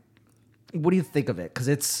wine, what do you think of it? Because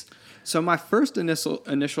it's... So my first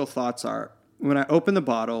initial thoughts are, when I opened the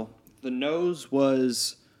bottle, the nose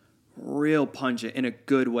was real pungent in a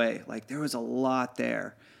good way. Like there was a lot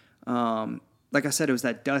there. Like I said, it was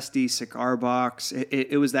that dusty cigar box.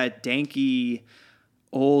 It was that danky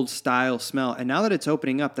old style smell. And now that it's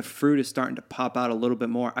opening up, the fruit is starting to pop out a little bit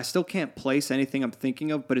more. I still can't place anything I'm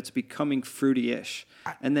thinking of, but it's becoming fruity-ish.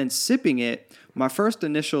 And then sipping it, my first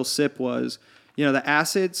initial sip was, the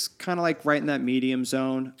acid's kind of like right in that medium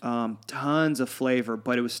zone. Tons of flavor,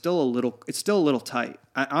 but it's still a little tight.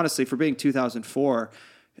 Honestly, for being 2004,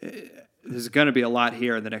 there's going to be a lot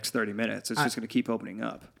here in the next 30 minutes. It's just going to keep opening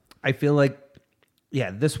up. I feel like,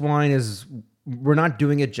 this wine is... We're not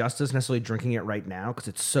doing it justice necessarily drinking it right now because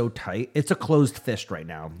it's so tight. It's a closed fist right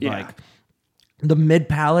now. Yeah. Like the mid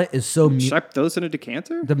palate is so Should I put those in a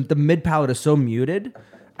decanter? The mid palate is so muted.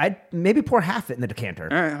 I'd maybe pour half it in the decanter.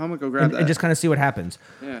 All right, I'm gonna go grab that and just kind of see what happens.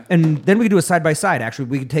 Yeah. And then we could do a side by side. Actually,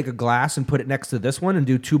 we could take a glass and put it next to this one and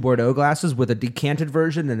do 2 Bordeaux glasses with a decanted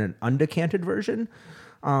version and an undecanted version.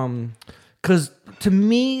 Because to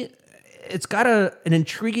me, it's got an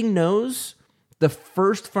intriguing nose. The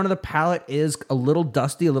first front of the palate is a little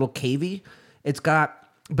dusty, a little cavey. It's got,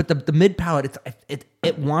 but the mid palate,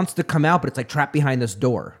 it wants to come out, but it's like trapped behind this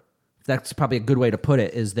door. That's probably a good way to put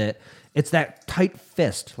it. Is that it's that tight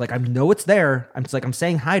fist. Like I know it's there. I'm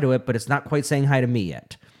saying hi to it, but it's not quite saying hi to me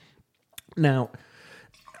yet. Now,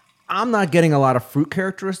 I'm not getting a lot of fruit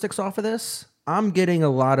characteristics off of this. I'm getting a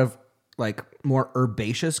lot of like more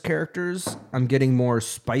herbaceous characters. I'm getting more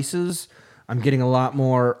spices. I'm getting a lot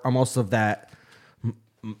more almost of that.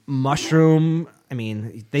 Mushroom. I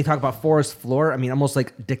mean, they talk about forest floor. I mean, almost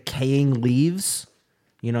like decaying leaves.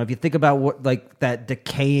 If you think about what like that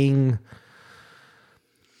decaying.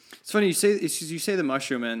 It's funny you say the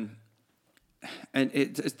mushroom and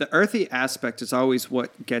it's the earthy aspect is always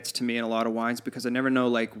what gets to me in a lot of wines because I never know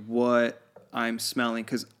like what I'm smelling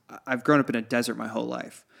because I've grown up in a desert my whole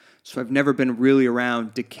life. So I've never been really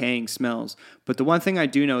around decaying smells. But the one thing I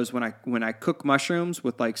do know is when I cook mushrooms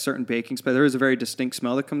with like certain baking spice, there is a very distinct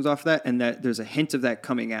smell that comes off of that, and that there's a hint of that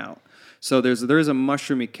coming out. So there is a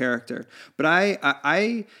mushroomy character. But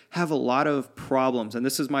I have a lot of problems, and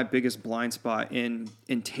this is my biggest blind spot in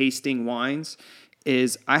tasting wines,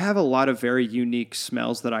 is I have a lot of very unique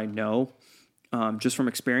smells that I know. Just from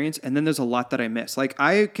experience. And then there's a lot that I miss. Like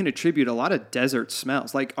I can attribute a lot of desert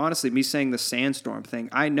smells. Like honestly, me saying the sandstorm thing,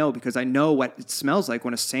 I know because I know what it smells like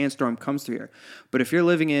when a sandstorm comes through here. But if you're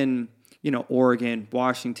living in, Oregon,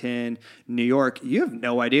 Washington, New York, you have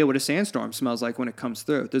no idea what a sandstorm smells like when it comes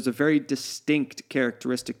through. There's a very distinct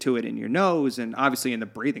characteristic to it in your nose and obviously in the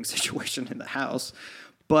breathing situation in the house.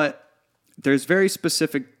 But there's very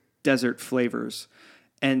specific desert flavors.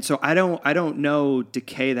 And so I don't know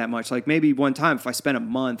decay that much. Like maybe one time if I spent a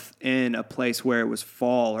month in a place where it was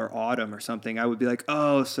fall or autumn or something, I would be like,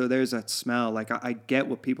 oh, so there's that smell. Like I get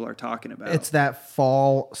what people are talking about. It's that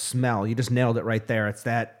fall smell. You just nailed it right there. It's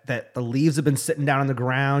that the leaves have been sitting down on the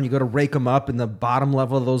ground. You go to rake them up and the bottom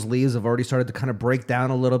level of those leaves have already started to kind of break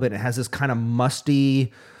down a little bit. It has this kind of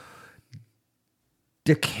musty,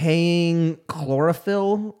 decaying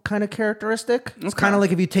chlorophyll kind of characteristic. It's kind of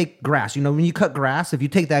like if you take grass, when you cut grass, if you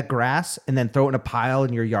take that grass and then throw it in a pile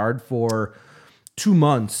in your yard for 2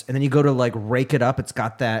 months and then you go to like rake it up, it's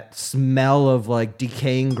got that smell of like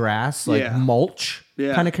decaying grass, like mulch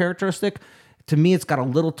kind of characteristic. To me, it's got a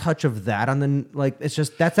little touch of that on the, like, it's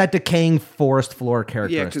just, that's that decaying forest floor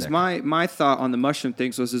characteristic. Yeah, because my thought on the mushroom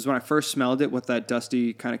things is when I first smelled it with that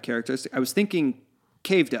dusty kind of characteristic, I was thinking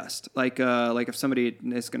cave dust, like if somebody,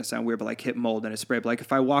 it's going to sound weird, but like hit mold in a spray. But like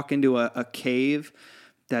if I walk into a cave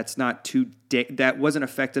that's not that wasn't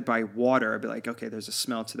affected by water, I'd be like, okay, there's a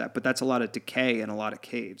smell to that. But that's a lot of decay in a lot of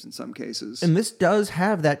caves in some cases. And this does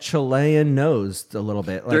have that Chilean nose a little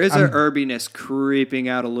bit. Like, there is an herbiness creeping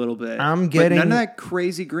out a little bit. I'm getting but none of that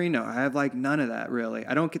crazy green note. I have like none of that really.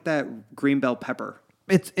 I don't get that green bell pepper.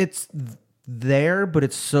 It's there, but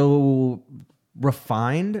it's so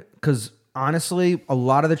refined because honestly, a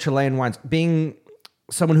lot of the Chilean wines, being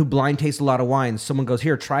someone who blind tastes a lot of wines, someone goes,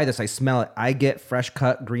 here, try this. I smell it. I get fresh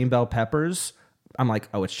cut green bell peppers. I'm like,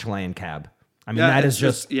 oh, it's Chilean Cab. I mean, that is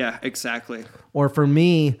just... Yeah, exactly. Or for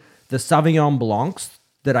me, the Sauvignon Blancs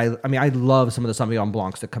that I love some of the Sauvignon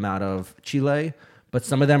Blancs that come out of Chile, but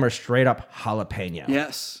some of them are straight up jalapeno.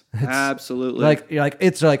 Yes, absolutely.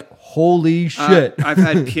 It's like holy shit. I've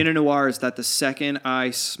had Pinot Noirs that the second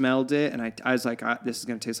I smelled it, and I was like, this is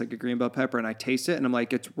gonna taste like a green bell pepper, and I taste it, and I'm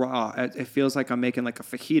like, it's raw. It feels like I'm making like a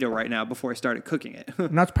fajita right now before I started cooking it.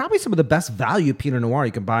 Now it's probably some of the best value Pinot Noir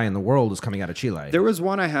you can buy in the world is coming out of Chile. There was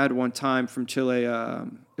one I had one time from Chile.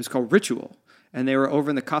 It was called Ritual, and they were over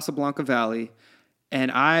in the Casablanca Valley. And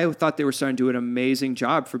I thought they were starting to do an amazing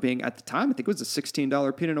job for being, at the time, I think it was a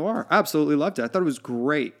 $16 Pinot Noir. I absolutely loved it. I thought it was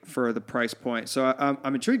great for the price point. So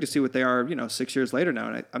I'm intrigued to see what they are, 6 years later now.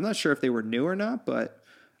 And I'm not sure if they were new or not, but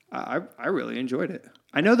I really enjoyed it.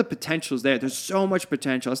 I know the potential's there. There's so much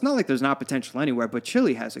potential. It's not like there's not potential anywhere, but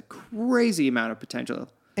Chile has a crazy amount of potential.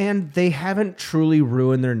 And they haven't truly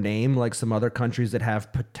ruined their name like some other countries that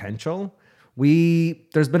have potential.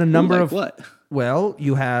 There's been a number of... What? Well,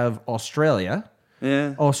 you have Australia...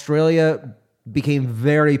 Yeah. Australia became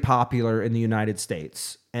very popular in the United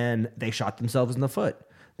States, and they shot themselves in the foot.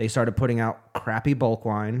 They started putting out crappy bulk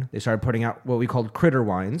wine. They started putting out what we called critter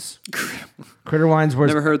wines. Critter wines were...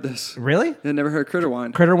 Never heard this. Really? I never heard critter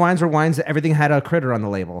wine. Critter wines were wines that everything had a critter on the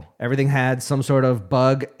label. Everything had some sort of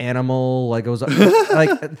bug, animal, like it was...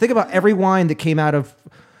 like, think about every wine that came out of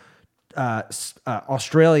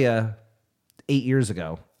Australia 8 years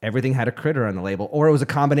ago. Everything had a critter on the label, or it was a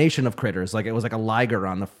combination of critters. Like it was like a liger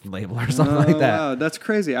on the label or something like that. Wow, that's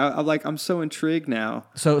crazy. I'm so intrigued now.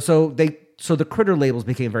 So the critter labels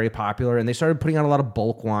became very popular, and they started putting out a lot of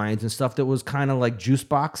bulk wines and stuff that was kind of like juice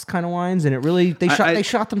box kind of wines, and it really they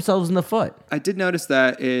shot themselves in the foot. I did notice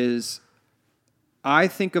that is. I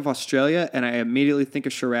think of Australia, and I immediately think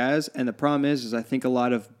of Shiraz, and the problem is I think a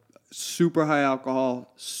lot of super high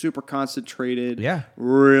alcohol, super concentrated,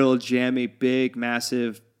 real jammy, big,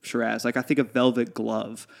 massive Shiraz. Like I think of Velvet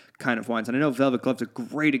Glove kind of wines. And I know Velvet Glove's a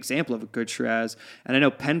great example of a good Shiraz. And I know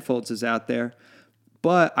Penfolds is out there.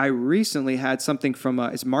 But I recently had something from,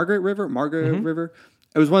 it's Margaret River? River.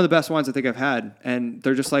 It was one of the best wines I think I've had. And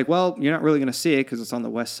they're just like, well, you're not really going to see it because it's on the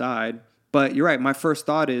west side. But you're right. My first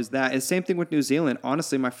thought is that. It's the same thing with New Zealand.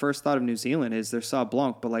 Honestly, my first thought of New Zealand is they're Sauv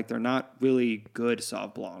Blanc, but like they're not really good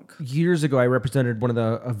Sauv Blanc. Years ago, I represented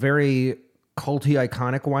a very culty,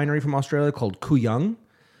 iconic winery from Australia called Kooyung.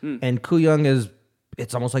 And Kooyung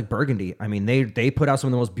it's almost like Burgundy. I mean, they put out some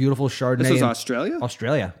of the most beautiful Chardonnay. This was Australia?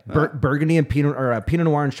 Australia. Burgundy and Pinot Noir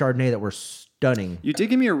and Chardonnay that were stunning. You did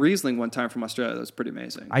give me a Riesling one time from Australia. That was pretty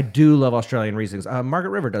amazing. I do love Australian Rieslings. Margaret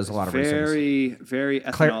River does a lot of Rieslings. Very, very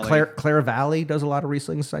ethanol. Clare Valley does a lot of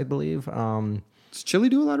Rieslings, I believe. Does Chile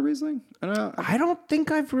do a lot of Riesling? I don't think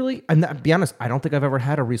I've really... be honest, I don't think I've ever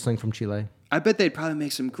had a Riesling from Chile. I bet they'd probably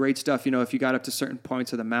make some great stuff, if you got up to certain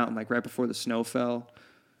points of the mountain, like right before the snow fell.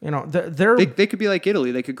 They could be like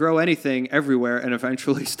Italy. They could grow anything everywhere, and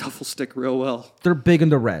eventually stuff will stick real well. They're big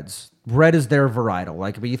into reds. Red is their varietal.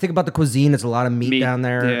 Like, when you think about the cuisine, it's a lot of meat down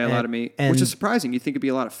there. Yeah, a lot of meat, which is surprising. You'd think it'd be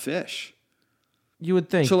a lot of fish. You would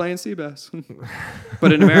think. Chilean sea bass.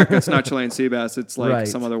 But in America, it's not Chilean sea bass. It's like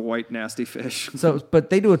some other white, nasty fish. But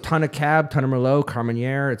they do a ton of Cab, ton of Merlot,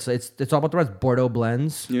 Carmenere. It's all about the reds. Bordeaux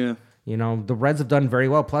blends. Yeah. The reds have done very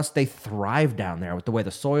well. Plus, they thrive down there with the way the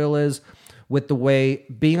soil is. With the way,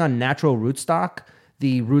 being on natural rootstock,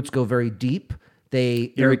 the roots go very deep.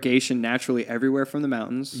 Irrigation naturally everywhere from the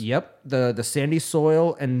mountains. Yep. The sandy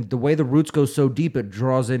soil and the way the roots go so deep, it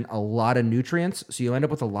draws in a lot of nutrients. So you end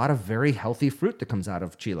up with a lot of very healthy fruit that comes out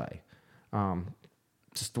of Chile.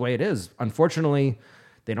 Just the way it is. Unfortunately,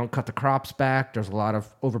 they don't cut the crops back. There's a lot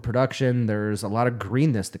of overproduction. There's a lot of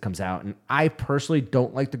greenness that comes out. And I personally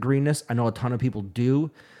don't like the greenness. I know a ton of people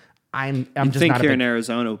do. I'm just think not here in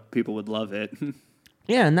Arizona, people would love it.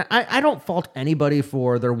 Yeah, and I don't fault anybody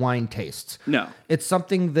for their wine tastes. No. It's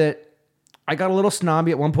something that I got a little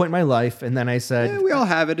snobby at one point in my life, and then I said... Yeah, we all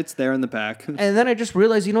have it. It's there in the back. And then I just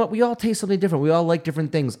realized, you know what? We all taste something different. We all like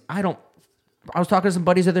different things. I was talking to some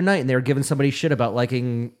buddies the other night, and they were giving somebody shit about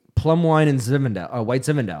liking plum wine and Zinfandel, white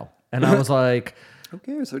Zinfandel. And I was like... Who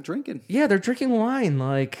cares? They're drinking. Yeah, they're drinking wine.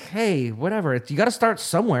 Like, hey, whatever. You got to start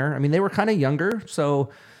somewhere. I mean, they were kind of younger, so...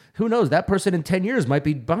 Who knows? That person in 10 years might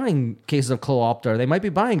be buying cases of Clos Alpes. They might be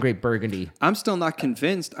buying Great Burgundy. I'm still not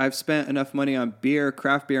convinced I've spent enough money on beer,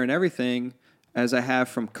 craft beer, and everything as I have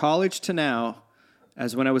from college to now,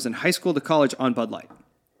 as when I was in high school to college on Bud Light.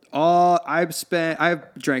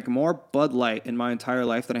 I've drank more Bud Light in my entire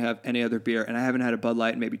life than I have any other beer, and I haven't had a Bud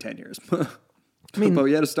Light in maybe 10 years. But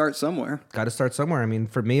you got to start somewhere. Got to start somewhere. I mean,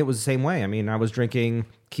 for me, it was the same way. I mean, I was drinking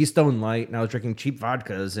Keystone Light, and I was drinking cheap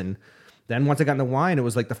vodkas, and Then once I got into wine, it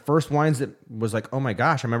was like the first wines that was like, oh my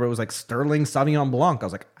gosh, I remember it was like Sterling Sauvignon Blanc. I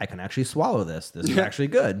was like, I can actually swallow this. This is actually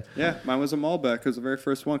good. Yeah, mine was a Malbec. It was the very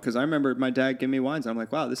first one because I remember my dad giving me wines. I'm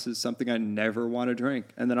like, wow, this is something I never want to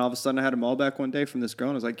drink. And then all of a sudden I had a Malbec one day from this girl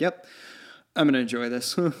and I was like, yep, I'm going to enjoy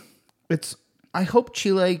this. I hope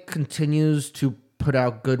Chile continues to put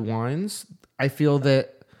out good wines. I feel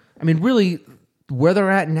that, I mean, really, where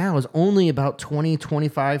they're at now is only about 20,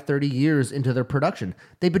 25, 30 years into their production.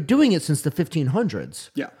 They've been doing it since the 1500s.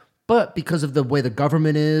 Yeah. But because of the way the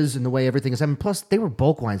government is and the way everything is, I mean, plus they were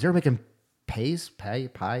bulk wines. They were making pace,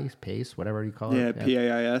 whatever you call it.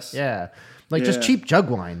 PAIS. Yeah. Like just cheap jug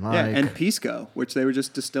wine. Like, Yeah, and Pisco, which they were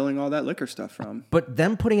just distilling all that liquor stuff from. But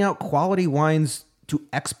them putting out quality wines to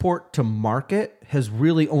export to market has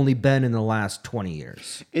really only been in the last 20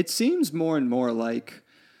 years. It seems more and more like,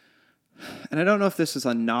 and I don't know if this is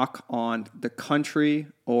a knock on the country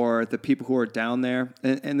or the people who are down there,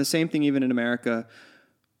 and the same thing even in America,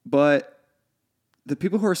 but the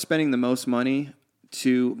people who are spending the most money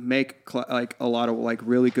to make like a lot of like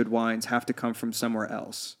really good wines have to come from somewhere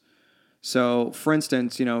else. So, for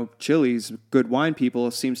instance, Chile's good wine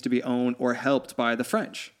people seems to be owned or helped by the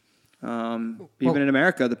French. Even in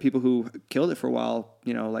America, the people who killed it for a while,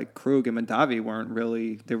 like Krug and Mondavi weren't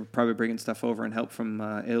really, they were probably bringing stuff over and help from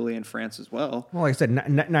Italy and France as well. Well, like I said,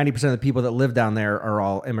 90% of the people that live down there are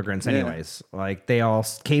all immigrants anyways. Yeah. Like they all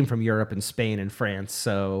came from Europe and Spain and France.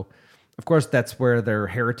 So, of course, that's where their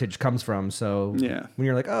heritage comes from. So when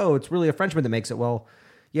you're like, oh, it's really a Frenchman that makes it. Well,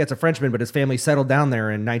 yeah, it's a Frenchman, but his family settled down there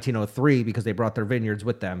in 1903 because they brought their vineyards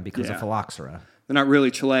with them because of phylloxera. They're not really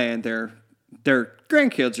Chilean. Their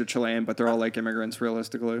grandkids are Chilean, but they're all like immigrants,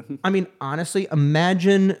 realistically. I mean, honestly,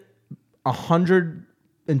 imagine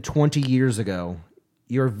 120 years ago,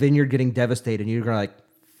 your vineyard getting devastated, and you're going like,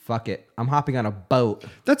 fuck it. I'm hopping on a boat.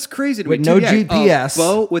 That's crazy to me. With no GPS. A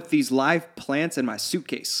boat with these live plants in my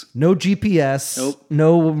suitcase. No GPS. Nope.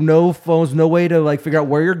 No phones. No way to like figure out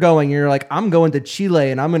where you're going. You're like, I'm going to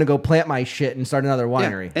Chile, and I'm going to go plant my shit and start another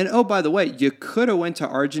winery. Yeah. And oh, by the way, you could have went to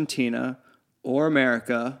Argentina or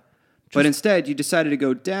America, but instead, you decided to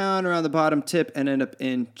go down around the bottom tip and end up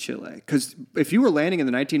in Chile. Because if you were landing in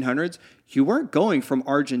the 1900s, you weren't going from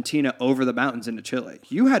Argentina over the mountains into Chile.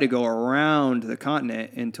 You had to go around the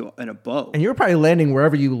continent in a boat. And you were probably landing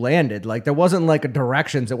wherever you landed. Like, there wasn't like a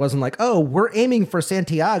directions. It wasn't like, oh, we're aiming for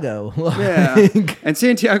Santiago. Yeah. And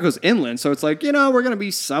Santiago's inland, so it's like, we're going to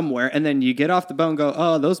be somewhere. And then you get off the boat and go,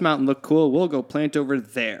 oh, those mountains look cool. We'll go plant over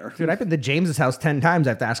there. Dude, I've been to James's house 10 times.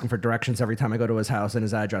 I have to ask him for directions every time I go to his house and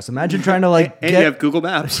his address. Imagine trying to like and you have Google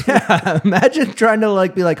Maps. Yeah. Imagine trying to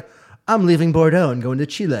like be like, I'm leaving Bordeaux and going to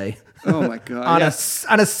Chile. Oh my God!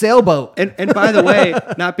 on a sailboat. And by the way,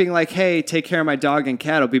 not being like, hey, take care of my dog and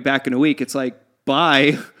cat. I'll be back in a week. It's like,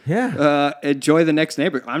 bye. Yeah. Enjoy the next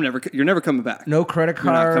neighbor. You're never coming back. No credit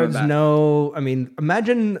cards. No. I mean,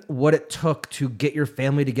 imagine what it took to get your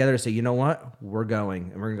family together to say, you know what, we're going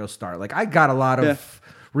and we're gonna go start. Like I got a lot of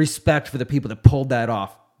respect for the people that pulled that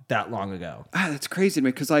off that long ago. That's crazy to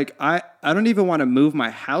me because like I don't even want to move my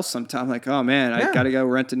house sometimes. Like, oh man, I gotta go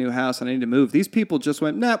rent a new house and I need to move. These people just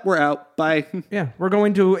went, nah, we're out. Bye. Yeah, we're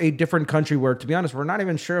going to a different country where, to be honest, we're not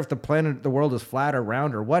even sure if the world is flat or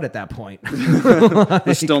round or what at that point.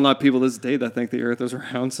 There's still not people this day that think the earth is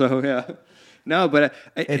round. So yeah. No, but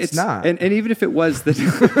it's not. And even if it was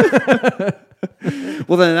the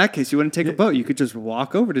well, then in that case, you wouldn't take a boat. You could just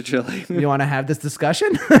walk over to Chile. You want to have this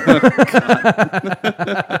discussion?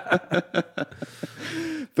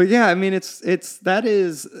 But yeah, I mean, that's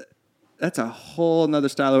a whole nother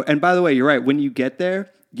style. And by the way, you're right. When you get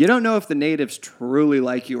there, you don't know if the natives truly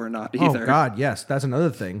like you or not either. Oh God, yes, that's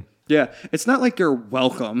another thing. Yeah, it's not like you're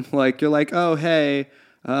welcome. Like you're like, oh hey,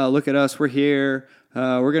 look at us, we're here.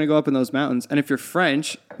 We're going to go up in those mountains. And if you're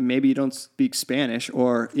French, maybe you don't speak Spanish.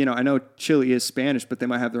 Or, I know Chile is Spanish, but they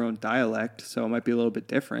might have their own dialect. So it might be a little bit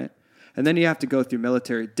different. And then you have to go through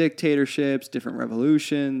military dictatorships, different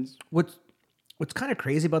revolutions. What's kind of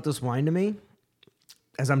crazy about this wine to me,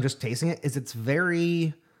 as I'm just tasting it, is it's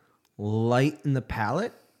very light in the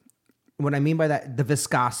palate. What I mean by that, the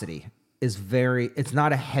viscosity is it's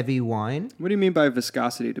not a heavy wine. What do you mean by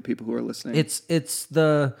viscosity to people who are listening? It's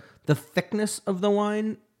the thickness of the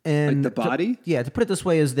wine and like the body. To put it this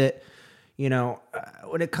way is that,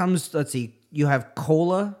 when it comes, let's see, you have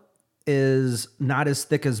cola is not as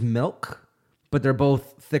thick as milk, but they're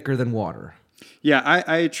both thicker than water. Yeah,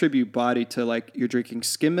 I attribute body to like you're drinking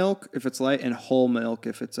skim milk if it's light and whole milk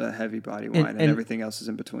if it's a heavy body wine and everything else is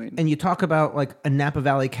in between. And you talk about like a Napa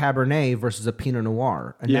Valley Cabernet versus a Pinot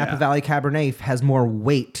Noir. Napa Valley Cabernet has more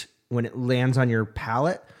weight when it lands on your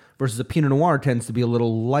palate versus a Pinot Noir tends to be a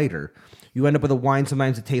little lighter. You end up with a wine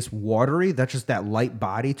sometimes that tastes watery. That's just that light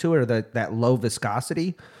body to it, or that low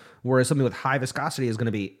viscosity. Whereas something with high viscosity is going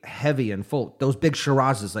to be heavy and full. Those big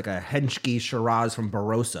Shirazes, like a Henschke Shiraz from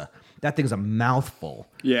Barossa, that thing's a mouthful.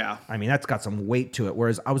 Yeah. I mean, that's got some weight to it.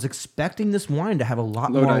 Whereas I was expecting this wine to have a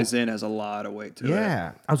lot more. Lodi Zin has a lot of weight to it.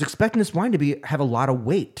 Yeah. I was expecting this wine to have a lot of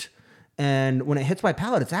weight. And when it hits my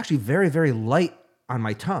palate, it's actually very, very light on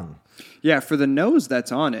my tongue. Yeah, for the nose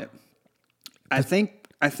that's on it, I think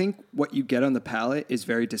what you get on the palate is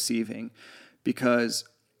very deceiving, because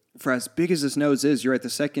for as big as this nose is, you're right, the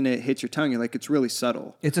second it hits your tongue, you're like, it's really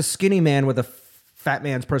subtle. It's a skinny man with a fat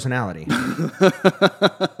man's personality.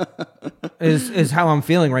 is how I'm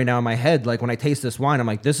feeling right now in my head. Like when I taste this wine, I'm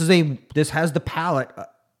like, this has the palate,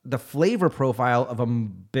 the flavor profile of a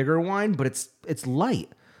bigger wine, but it's light.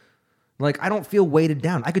 Like I don't feel weighted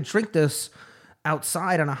down. I could drink this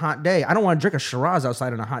outside on a hot day. I don't want to drink a Shiraz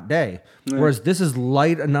outside on a hot day. Yeah. Whereas this is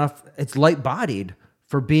light enough. It's light bodied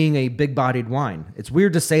for being a big bodied wine. It's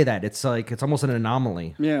weird to say that. It's like, it's almost an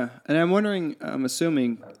anomaly. Yeah. And I'm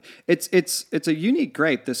assuming it's a unique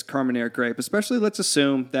grape, this Carmenere grape, especially let's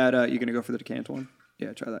assume that you're going to go for the decanted one.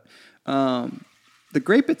 Yeah, try that. The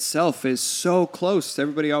grape itself is so close.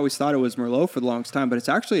 Everybody always thought it was Merlot for the longest time, but it's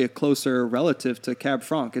actually a closer relative to Cab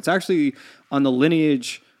Franc. It's actually on the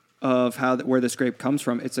lineage of where this grape comes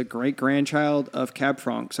from. It's a great grandchild of Cab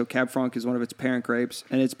Franc. So Cab Franc is one of its parent grapes,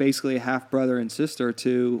 and it's basically a half brother and sister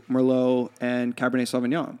to Merlot and Cabernet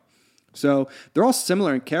Sauvignon. So they're all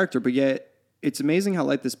similar in character, but yet it's amazing how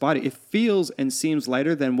light this body. It feels and seems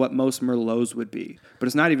lighter than what most Merlots would be, but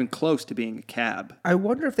it's not even close to being a Cab. I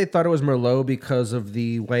wonder if they thought it was Merlot because of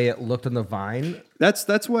the way it looked on the vine.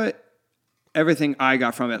 That's what everything I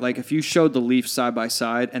got from it. Like if you showed the leaves side by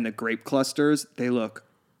side and the grape clusters, they look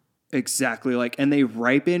exactly like, and they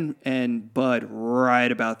ripen and bud right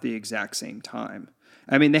about the exact same time.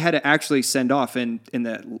 I mean, they had to actually send off in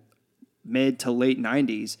the mid to late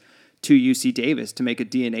 90s to UC Davis to make a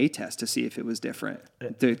DNA test to see if it was different.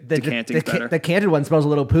 The decanting's better. The canted one smells a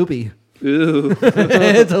little poopy. Ooh.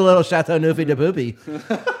 It's a little Chateau Nuffy de poopy.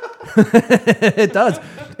 It does.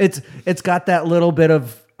 It's got that little bit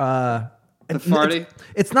of farty.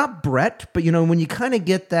 It's not Brett, but when you kind of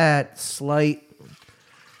get that slight.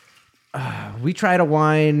 We tried a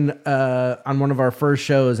wine on one of our first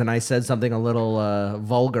shows, and I said something a little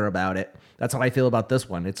vulgar about it. That's how I feel about this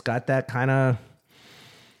one. It's got that kind of,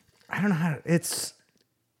 I don't know how, it's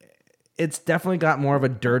definitely got more of a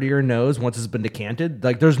dirtier nose once it's been decanted.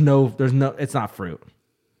 Like there's no, it's not fruit.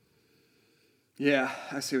 Yeah,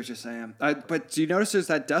 I see what you're saying. But do you notice there's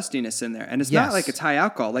that dustiness in there? And it's not like it's high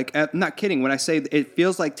alcohol. Like, I'm not kidding when I say it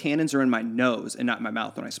feels like tannins are in my nose and not in my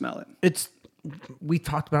mouth when I smell it. We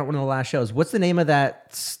talked about one of the last shows. What's the name of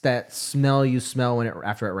that smell you smell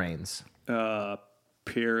after it rains?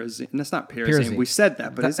 Pyrazine. That's not pyrazine. We said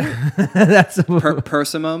that, but is it? That's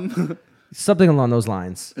persimmon. Something along those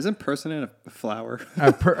lines. Isn't persimmon a flower?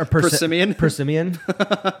 Persimmon. Persimmon. All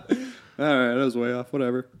right, that was way off.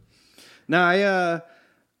 Whatever. Now,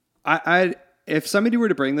 I if somebody were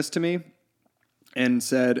to bring this to me and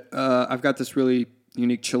said, I've got this really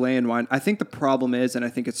unique Chilean wine, I think the problem is, and I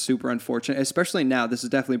think it's super unfortunate, especially now, this is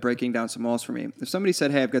definitely breaking down some walls for me. If somebody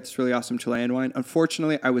said, hey, I've got this really awesome Chilean wine,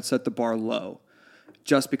 unfortunately, I would set the bar low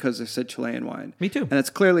just because they said Chilean wine. Me too. And it's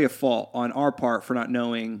clearly a fault on our part for not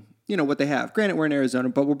knowing, what they have. Granted, we're in Arizona,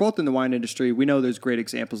 but we're both in the wine industry. We know there's great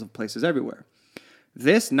examples of places everywhere.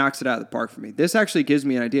 This knocks it out of the park for me. This actually gives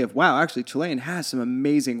me an idea of, wow, actually Chilean has some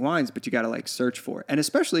amazing wines, but you got to search for it. And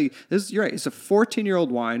especially, you're right, it's a 14-year-old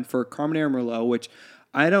wine for Carmenere Merlot, which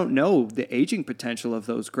I don't know the aging potential of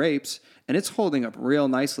those grapes, and it's holding up real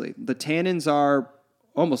nicely. The tannins are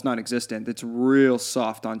almost non-existent. It's real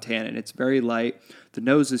soft on tannin. It's very light. The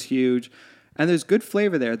nose is huge, and there's good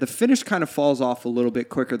flavor there. The finish kind of falls off a little bit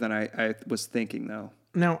quicker than I was thinking, though.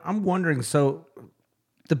 Now, I'm wondering, so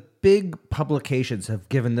the big publications have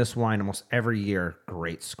given this wine almost every year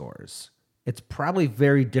great scores. It's probably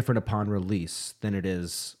very different upon release than it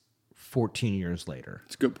is 14 years later.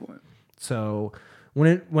 It's a good point. So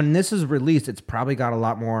when this is released, it's probably got a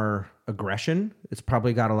lot more aggression. It's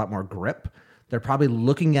probably got a lot more grip. They're probably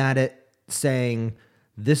looking at it saying,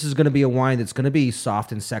 this is going to be a wine that's going to be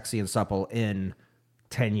soft and sexy and supple in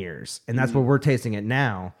 10 years. And that's what we're tasting it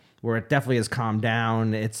now, where it definitely has calmed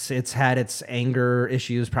down. It's had its anger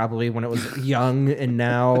issues probably when it was young, and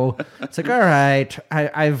now it's like, all right,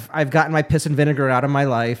 I've gotten my piss and vinegar out of my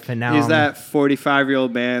life, and now he's that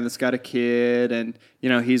 45-year-old man that's got a kid, and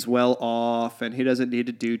he's well off, and he doesn't need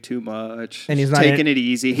to do too much. And he's not taking it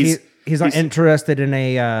easy. He's not interested in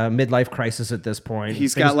a midlife crisis at this point.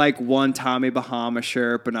 He's got like one Tommy Bahama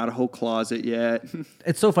shirt, but not a whole closet yet.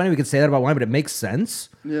 It's so funny we could say that about wine, but it makes sense.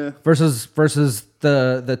 Yeah. Versus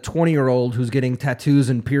the 20-year-old who's getting tattoos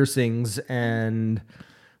and piercings and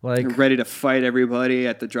like You're ready to fight everybody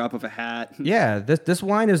at the drop of a hat. Yeah, this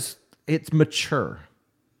wine it's mature.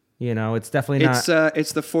 You know, it's definitely not.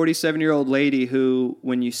 It's the 47-year-old lady who,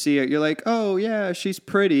 when you see it, you're like, oh yeah, she's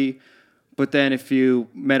pretty. But then if you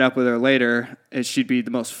met up with her later, she'd be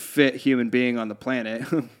the most fit human being on the planet.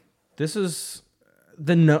 This is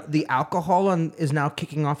the alcohol is now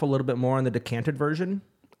kicking off a little bit more on the decanted version.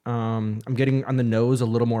 I'm getting on the nose a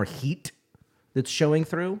little more heat that's showing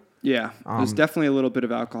through. Yeah, there's definitely a little bit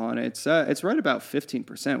of alcohol in it. It's right about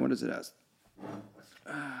 15%. What is it as?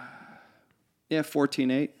 Yeah,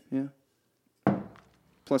 14.8. Yeah,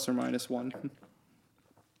 plus or minus 1.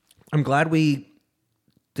 I'm glad we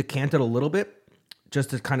decanted a little bit just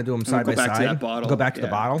to kind of do them side by side. Go back to that bottle. Go back to the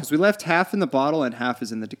bottle. Because we left half in the bottle and half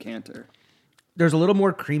is in the decanter. There's a little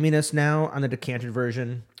more creaminess now on the decanted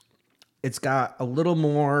version. It's got a little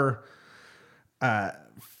more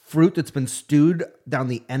fruit that's been stewed down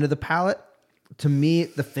the end of the palate. To me,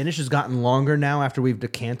 the finish has gotten longer now after we've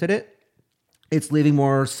decanted it. It's leaving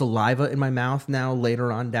more saliva in my mouth now later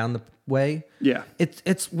on down the way. Yeah.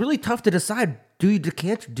 It's really tough to decide, do you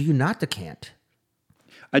decant or do you not decant?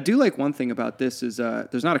 I do like one thing about this is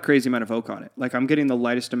there's not a crazy amount of oak on it. Like I'm getting the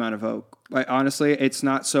lightest amount of oak. Like honestly, it's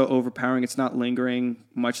not so overpowering. It's not lingering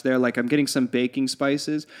much there. Like I'm getting some baking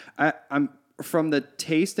spices. I'm from the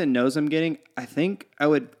taste and nose I'm getting, I think I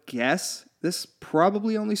would guess this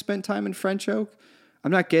probably only spent time in French oak. I'm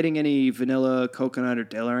not getting any vanilla, coconut, or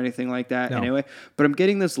dill or anything like that anyway. But I'm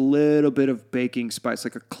getting this little bit of baking spice,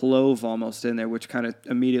 like a clove almost in there, which kind of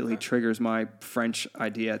immediately triggers my French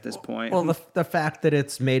idea at this point. Well, the fact that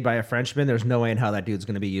it's made by a Frenchman, there's no way in how that dude's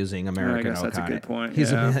going to be using American I guess oak that's a on good it. point.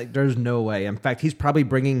 There's no way. In fact, he's probably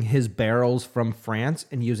bringing his barrels from France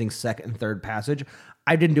and using second and third passage.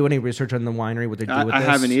 I didn't do any research on the winery, what they do with this. I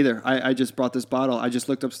haven't either. I just brought this bottle. I just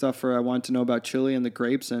looked up stuff I wanted to know about Chile and the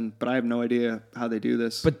grapes, but I have no idea how they do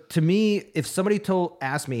this. But to me, if somebody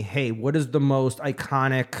asked me, hey, what is the most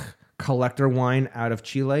iconic collector wine out of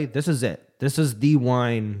Chile? This is it. This is the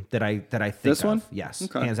wine that I think this of. one? Yes,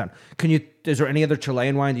 okay. Hands down. Is there any other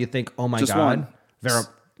Chilean wine that you think, oh my just God? One.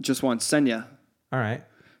 Just one. Senya. All right.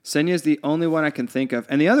 Senya is the only one I can think of.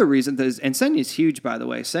 And the other reason, and Senya is huge, by the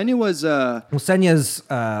way. Senya was... well, Senya's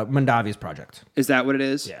Mondavi's project. Is that what it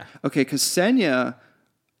is? Yeah. Okay, because Senya,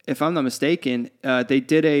 if I'm not mistaken, they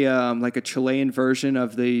did a Chilean version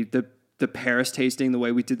of the Paris tasting the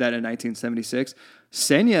way we did that in 1976.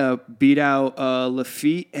 Senya beat out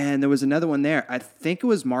Lafite, and there was another one there. I think it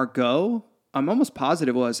was Margaux. I'm almost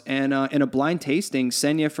positive it was. And in a blind tasting,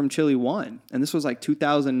 Senya from Chile won. And this was like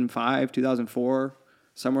 2005, 2004...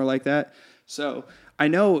 somewhere like that. So I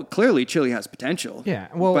know clearly Chile has potential. Yeah.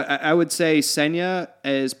 Well, but I would say Senya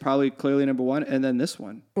is probably clearly number one, and then this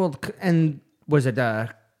one. Well, and was it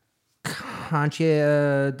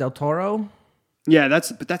Concha del Toro? Yeah,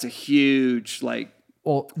 that's a huge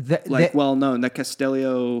well known, the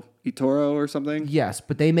Castello y Toro or something. Yes,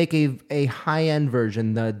 but they make a high end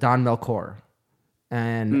version, the Don Melchor.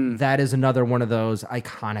 And that is another one of those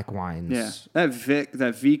iconic wines. Yeah, that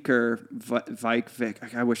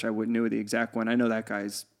Vic. I wish I would knew the exact one. I know that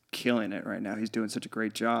guy's killing it right now. He's doing such a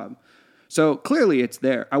great job. So clearly it's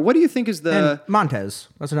there. What do you think is and Montes?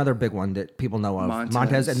 That's another big one that people know of.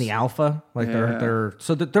 Montes and the Alpha.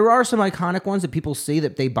 There are some iconic ones that people see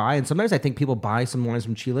that they buy, and sometimes I think people buy some wines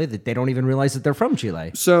from Chile that they don't even realize that they're from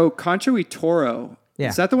Chile. So Concha y Toro. Yeah.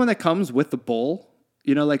 Is that the one that comes with the bull?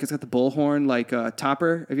 You know, like it's got the bullhorn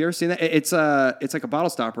topper. Have you ever seen that? It's like a bottle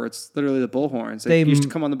stopper. It's literally the bullhorns. They used to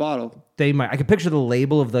come on the bottle. They might. I can picture the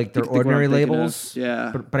label of their ordinary labels.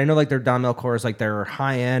 Yeah, but I know their Don Melchor is their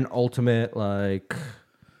high end ultimate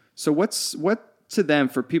So what to them,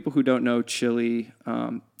 for people who don't know Chile?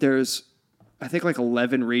 There's I think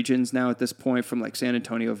 11 regions now at this point, from San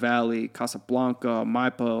Antonio Valley, Casablanca,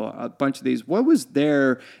 Maipo, a bunch of these. What was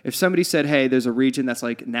there, if somebody said, hey, there's a region that's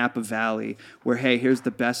like Napa Valley where, hey, here's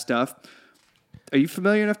the best stuff. Are you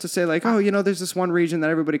familiar enough to say there's this one region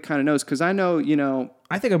that everybody kind of knows? Because I know,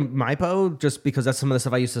 I think of Maipo just because that's some of the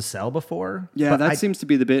stuff I used to sell before. Yeah, that seems to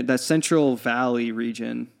be that Central Valley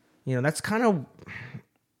region. That's kind of,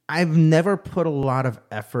 I've never put a lot of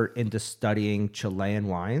effort into studying Chilean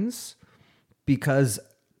wines, because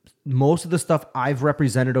most of the stuff I've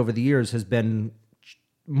represented over the years has been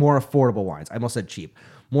more affordable wines. I almost said cheap.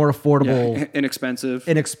 More affordable. Yeah,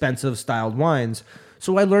 inexpensive styled wines.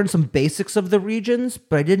 So I learned some basics of the regions,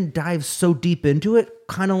 but I didn't dive so deep into it.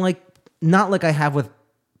 Kind of not like I have with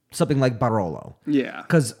something like Barolo. Yeah.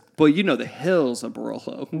 Because But you know the hills of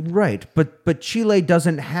Barolo. right, but Chile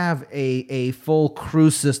doesn't have a full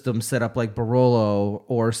cruise system set up like Barolo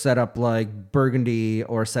or set up like Burgundy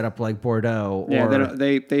or set up like Bordeaux. Yeah, or,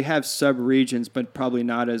 they have sub-regions, but probably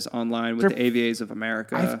not as online with the AVAs of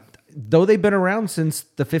America. though they've been around since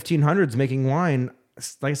the 1500s making wine,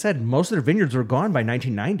 like I said, most of their vineyards were gone by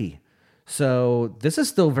 1990. So this is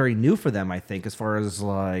still very new for them, I think, as far as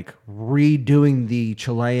like redoing the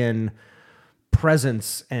Chilean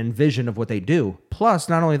presence and vision of what they do. Plus,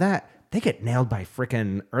 not only that, they get nailed by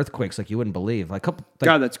freaking earthquakes like you wouldn't believe.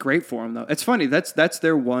 God, that's great for them, though. It's funny. That's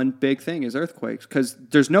their one big thing is earthquakes, because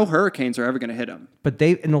there's no hurricanes are ever going to hit them. But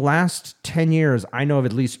they, in the last 10 years, I know of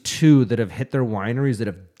at least 2 that have hit their wineries that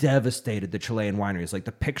have devastated the Chilean wineries. Like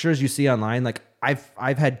the pictures you see online, like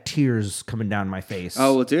I've had tears coming down my face.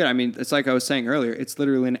 Oh, well, dude, I mean, it's like I was saying earlier. It's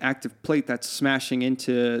literally an active plate that's smashing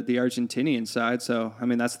into the Argentinian side. So, I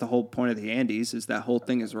mean, that's the whole point of the Andes is that whole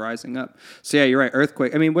thing is rising up. So, yeah, you're right.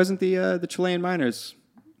 Earthquake. I mean, wasn't the Chilean miners,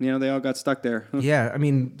 they all got stuck there. Yeah, I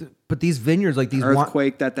mean, but these vineyards, like these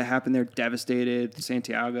earthquake that happened there, devastated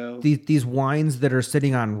Santiago. These wines that are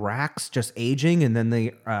sitting on racks, just aging, and then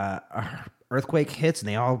the earthquake hits, and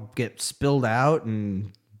they all get spilled out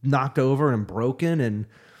and knocked over and broken. And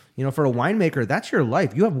for a winemaker, that's your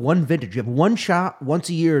life. You have one vintage. You have one shot once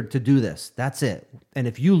a year to do this. That's it. And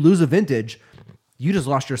if you lose a vintage, you just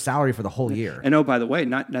lost your salary for the whole year. And by the way,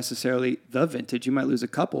 not necessarily the vintage. You might lose a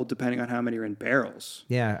couple depending on how many are in barrels.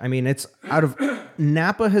 Yeah, I mean, it's out of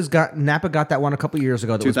Napa got that one a couple years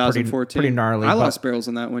ago. That 2014. was pretty gnarly. I lost barrels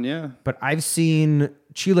in that one, yeah. But I've seen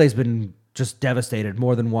Chile's been just devastated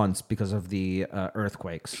more than once because of the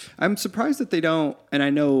earthquakes. I'm surprised that they don't, and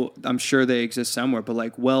I'm sure they exist somewhere, but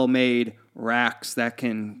like well-made racks that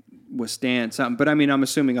can withstand something. But I mean, I'm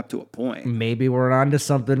assuming up to a point. Maybe we're onto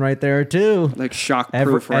something right there too. Like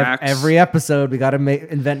shock-proof racks. Every episode, we got to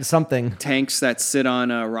invent something. Tanks that sit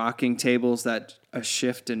on rocking tables that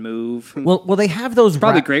shift and move. Well, they have those.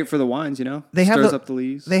 Probably great for the wines, They stirs up the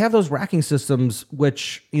lees. They have those racking systems,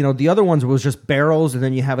 which the other ones was just barrels, and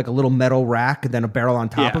then you have like a little metal rack, and then a barrel on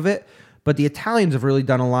top of it. But the Italians have really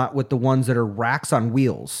done a lot with the ones that are racks on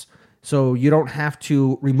wheels, so you don't have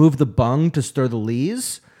to remove the bung to stir the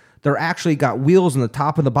lees. They're actually got wheels on the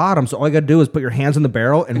top and the bottom, so all you got to do is put your hands on the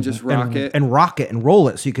barrel and just rock it and roll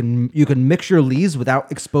it, so you can mix your lees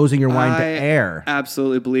without exposing your wine to air. I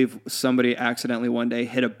absolutely believe somebody accidentally one day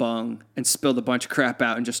hit a bung and spilled a bunch of crap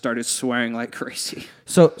out and just started swearing like crazy.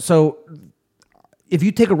 So if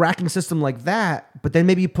you take a racking system like that, but then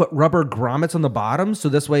maybe you put rubber grommets on the bottom, so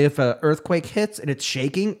this way if an earthquake hits and it's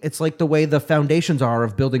shaking, it's like the way the foundations are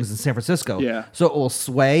of buildings in San Francisco. Yeah. So it will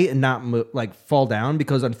sway and not fall down,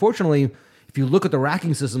 because unfortunately, if you look at the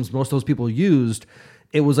racking systems most of those people used,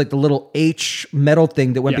 it was like the little H metal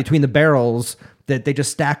thing that went between the barrels that they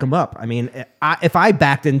just stack them up. I mean, if I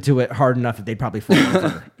backed into it hard enough, they'd probably fall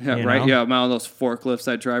over. Yeah, right. Yeah, man, those forklifts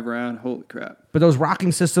that drive around. Holy crap. But those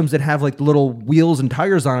rocking systems that have like little wheels and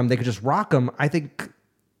tires on them, they could just rock them. I think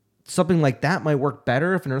something like that might work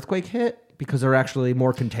better if an earthquake hit, because they're actually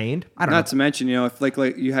more contained. I don't know. Not to mention, if like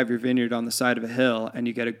you have your vineyard on the side of a hill and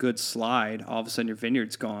you get a good slide, all of a sudden your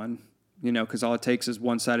vineyard's gone. Because all it takes is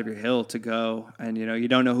one side of your hill to go, and you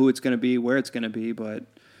don't know who it's going to be, where it's going to be, but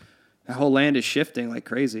the whole land is shifting like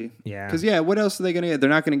crazy. Yeah. Because what else are they going to get?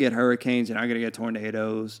 They're not going to get hurricanes. They're not going to get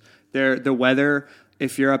tornadoes. The weather,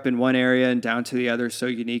 if you're up in one area and down to the other, is so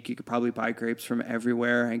unique. You could probably buy grapes from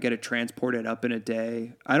everywhere and get it transported up in a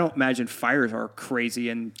day. I don't imagine fires are crazy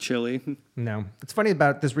in Chile. No, it's funny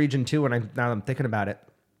about this region too. Now that I'm thinking about it,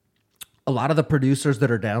 a lot of the producers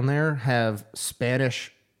that are down there have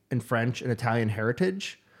Spanish and French and Italian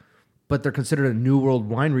heritage, but they're considered a New World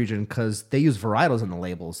wine region because they use varietals in the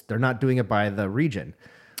labels. They're not doing it by the region.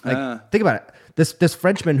 Think about it. This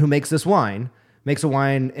Frenchman who makes this wine makes a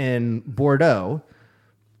wine in Bordeaux,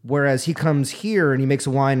 whereas he comes here and he makes a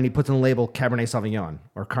wine and he puts on the label Cabernet Sauvignon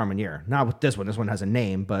or Carmenere. Not with this one. This one has a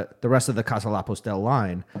name, but the rest of the Casa La Postel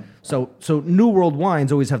line. So New World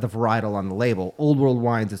wines always have the varietal on the label. Old World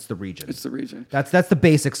wines, it's the region. It's the region. That's the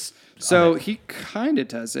basics. So he kind of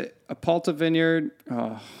does it. Apalta Vineyard,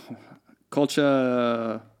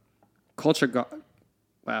 Colchagua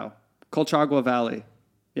Valley.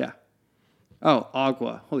 Yeah. Oh,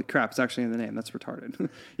 Agua. Holy crap, it's actually in the name. That's retarded.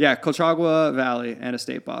 Yeah, Colchagua Valley and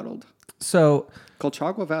estate bottled. So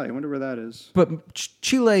Colchagua Valley, I wonder where that is. But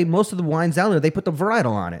Chile, most of the wines down there, they put the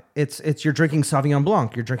varietal on it. It's you're drinking Sauvignon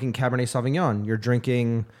Blanc, you're drinking Cabernet Sauvignon, you're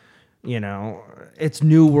drinking, it's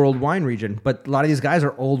New World wine region. But a lot of these guys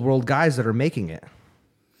are Old World guys that are making it.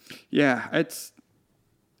 Yeah, it's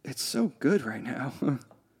so good right now.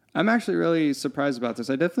 I'm actually really surprised about this.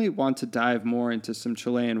 I definitely want to dive more into some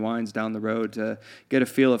Chilean wines down the road to get a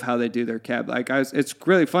feel of how they do their cab. It's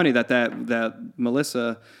really funny that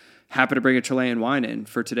Melissa happened to bring a Chilean wine in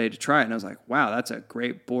for today to try it. And I was like, wow, that's a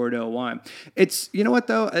great Bordeaux wine. It's, you know what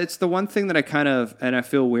though? It's the one thing that I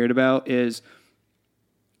feel weird about is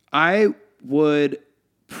I would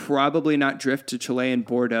probably not drift to Chilean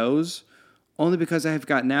Bordeaux's only because I've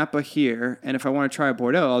got Napa here, and if I want to try a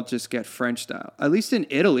Bordeaux, I'll just get French style. At least in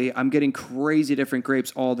Italy, I'm getting crazy different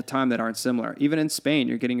grapes all the time that aren't similar. Even in Spain,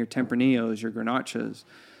 you're getting your Tempranillos, your Granachas.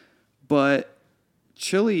 But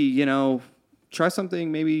Chile, try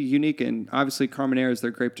something maybe unique, and obviously Carmenere is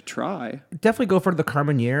their grape to try. Definitely go for the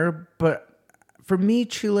Carmenere, but for me,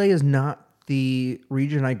 Chile is not the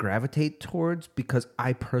region I gravitate towards because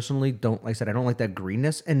I personally don't, like I said, I don't like that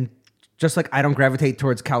greenness. And just like I don't gravitate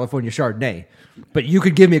towards California Chardonnay, but you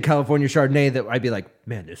could give me a California Chardonnay that I'd be like,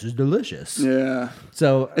 man, this is delicious. Yeah.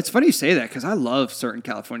 So it's funny you say that because I love certain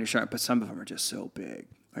California Chardonnay, but some of them are just so big.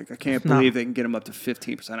 Like I can't believe they can get them up to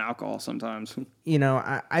 15% alcohol sometimes.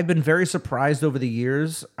 I've been very surprised over the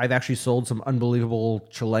years. I've actually sold some unbelievable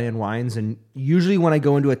Chilean wines, and usually when I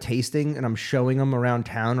go into a tasting and I'm showing them around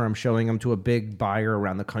town or I'm showing them to a big buyer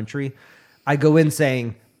around the country, I go in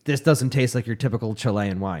saying, this doesn't taste like your typical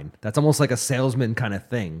Chilean wine. That's almost like a salesman kind of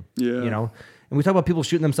thing. Yeah. And we talk about people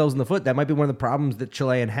shooting themselves in the foot. That might be one of the problems that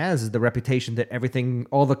Chilean has is the reputation that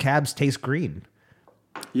all the cabs taste green.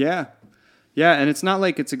 Yeah. Yeah, and it's not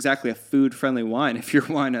like it's exactly a food-friendly wine. If your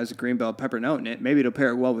wine has a green bell pepper note in it, maybe it'll pair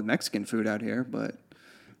it well with Mexican food out here, but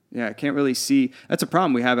yeah, I can't really see. That's a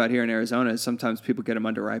problem we have out here in Arizona is sometimes people get them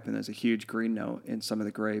underripe and there's a huge green note in some of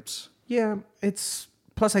the grapes. Yeah,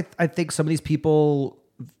 plus I think some of these people,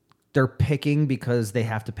 they're picking because they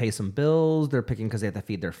have to pay some bills. They're picking because they have to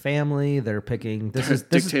feed their family. They're picking.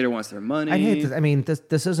 Dictator wants their money. I hate this. I mean,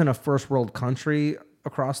 this isn't a first world country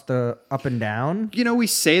across the up and down. We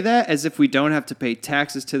say that as if we don't have to pay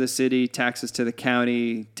taxes to the city, taxes to the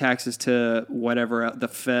county, taxes to whatever, the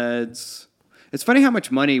feds. It's funny how much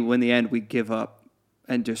money, in the end, we give up.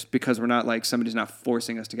 And just because we're not like somebody's not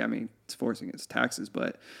forcing us to get, it's forcing us taxes,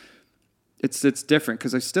 but it's different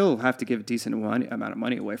because I still have to give a decent amount of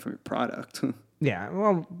money away from your product. Yeah,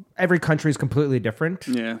 well, every country is completely different.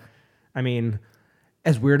 Yeah. I mean,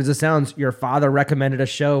 as weird as it sounds, your father recommended a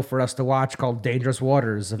show for us to watch called Dangerous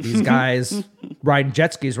Waters of these guys riding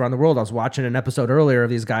jet skis around the world. I was watching an episode earlier of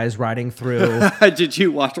these guys riding through. Did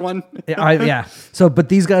you watch one? Yeah. So, but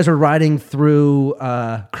these guys are riding through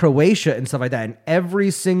Croatia and stuff like that.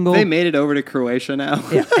 And they made it over to Croatia now.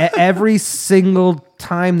 Yeah, every single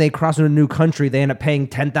time they cross into a new country, they end up paying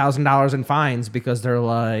 $10,000 in fines because they're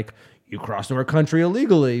like, you crossed our country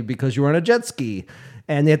illegally because you were on a jet ski.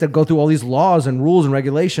 And they have to go through all these laws and rules and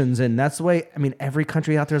regulations. And that's the way, every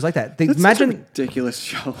country out there is like that. Imagine a ridiculous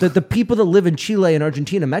show. The people that live in Chile and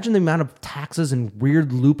Argentina, imagine the amount of taxes and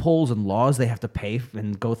weird loopholes and laws they have to pay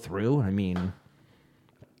and go through.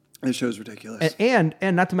 This show's ridiculous. And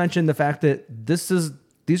not to mention the fact that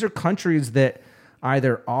these are countries that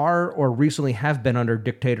either are or recently have been under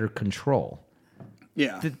dictator control.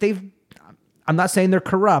 Yeah. I'm not saying they're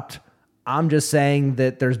corrupt. I'm just saying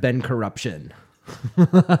that there's been corruption.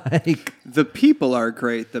 The people are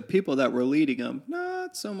great. The people that were leading them,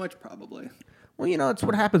 not so much probably. Well, it's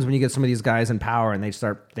what happens when you get some of these guys in power and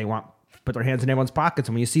they want put their hands in everyone's pockets.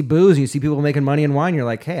 And when you see booze and you see people making money in wine, you're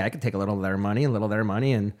like, hey, I could take a little of their money,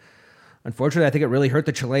 And unfortunately, I think it really hurt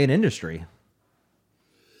the Chilean industry.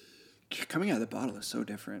 Coming out of the bottle is so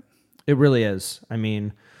different. It really is.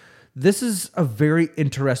 This is a very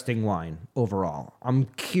interesting wine overall. I'm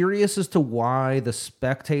curious as to why the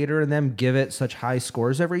Spectator and them give it such high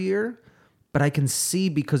scores every year, but I can see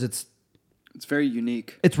because it's very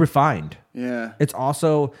unique. It's refined. Yeah. It's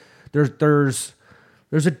also there's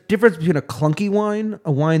a difference between a clunky wine,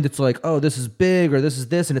 a wine that's like, oh, this is big or this is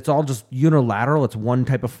this, and it's all just unilateral. It's one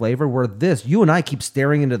type of flavor. Where you and I keep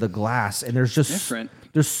staring into the glass, and there's just different.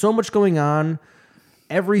 There's so much going on.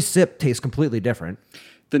 Every sip tastes completely different.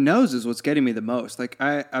 The nose is what's getting me the most. Like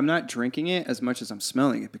I'm not drinking it as much as I'm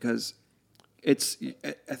smelling it because I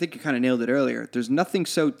think you kind of nailed it earlier. There's nothing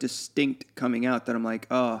so distinct coming out that I'm like,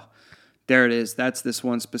 oh, there it is. That's this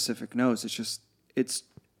one specific nose.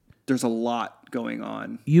 There's a lot going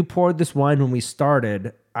on. You poured this wine when we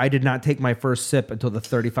started. I did not take my first sip until the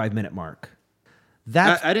 35-minute mark.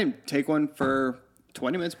 I didn't take one for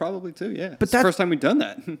 20 minutes probably too, yeah. But it's the first time we've done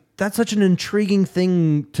that. That's such an intriguing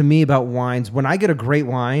thing to me about wines. When I get a great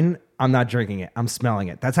wine, I'm not drinking it. I'm smelling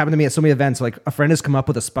it. That's happened to me at so many events. Like a friend has come up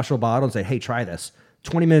with a special bottle and say, hey, try this.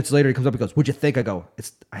 20 minutes later, he comes up and goes, what'd you think? I go,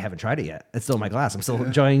 I haven't tried it yet. It's still in my glass. I'm still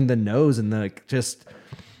enjoying the nose and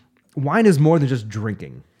wine is more than just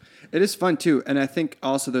drinking. It is fun too, and I think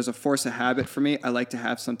also there's a force of habit for me. I like to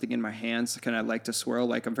have something in my hands, and I like to swirl.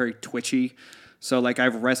 Like I'm very twitchy, so like I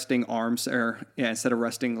have resting arms, or instead of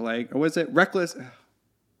resting leg, or was it reckless?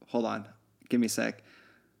 Hold on, give me a sec.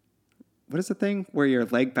 What is the thing where your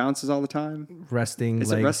leg bounces all the time? Resting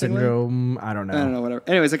leg syndrome. I don't know. Whatever.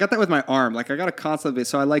 Anyways, I got that with my arm. Like I got to constantly,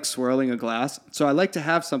 so I like swirling a glass. So I like to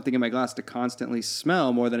have something in my glass to constantly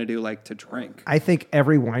smell more than I do like to drink. I think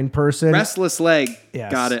every wine person. Restless leg.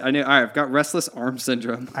 Yes. Got it. I knew. All right, I've got restless arm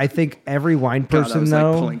syndrome. I think every wine person, God, I was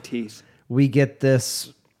though, like pulling teeth. We get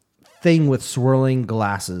this thing with swirling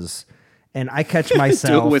glasses. And I catch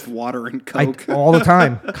myself do it with water and Coke all the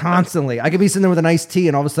time, constantly. I could be sitting there with an iced tea,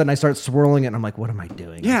 and all of a sudden I start swirling it, and I'm like, "What am I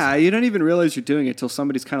doing?" Yeah, you don't even realize you're doing it until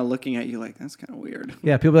somebody's kind of looking at you like, "That's kind of weird."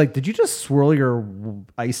 Yeah, people are like, "Did you just swirl your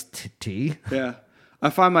iced tea?" Yeah,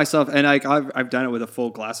 I find myself, and I've done it with a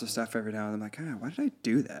full glass of stuff every now and then. I'm like, why did I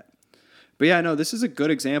do that? But yeah, no, this is a good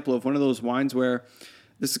example of one of those wines where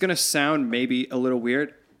this is going to sound maybe a little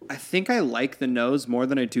weird. I think I like the nose more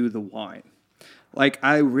than I do the wine. Like,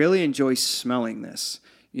 I really enjoy smelling this.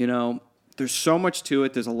 You know, there's so much to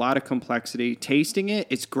it. There's a lot of complexity. Tasting it,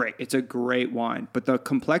 it's great. It's a great wine. But the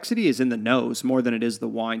complexity is in the nose more than it is the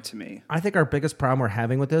wine to me. I think our biggest problem we're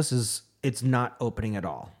having with this is it's not opening at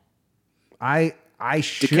all.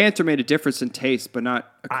 Decanter made a difference in taste, but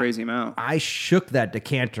not a crazy amount. I shook that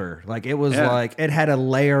decanter. Like, it was like, it had a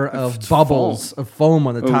layer of bubbles, of foam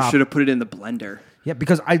on the top. We should have put it in the blender. Yeah,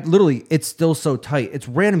 because it's still so tight. It's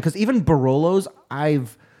random because even Barolos,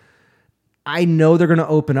 I know they're going to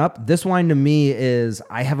open up. This wine to me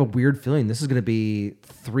I have a weird feeling this is going to be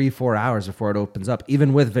 3-4 hours before it opens up,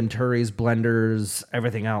 even with Venturis, blenders,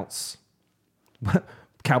 everything else.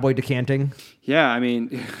 Cowboy decanting. Yeah, I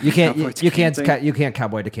mean, you can't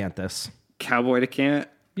cowboy decant this. Cowboy decant.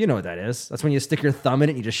 You know what that is? That's when you stick your thumb in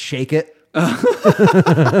it and you just shake it.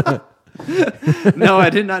 No, I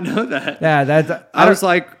did not know that. Yeah, I was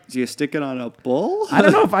like, do you stick it on a bull? I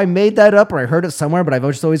don't know if I made that up or I heard it somewhere, but I've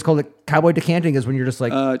just always called it cowboy decanting. Is when you're just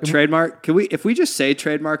like trademark. If we just say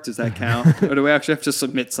trademark, does that count, or do we actually have to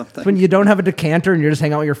submit something? When you don't have a decanter and you're just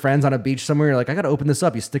hanging out with your friends on a beach somewhere, you're like, I got to open this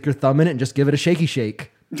up. You stick your thumb in it and just give it a shaky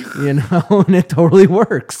shake, you know, and it totally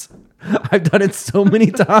works. I've done it so many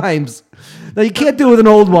times. Now you can't do it with an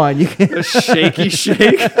old wine. You can't. A shaky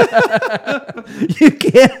shake. You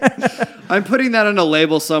can't. I'm putting that on a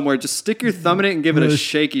label somewhere. Just stick your thumb in it and give it a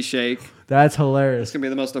shaky shake. That's hilarious. It's gonna be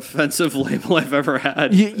the most offensive label I've ever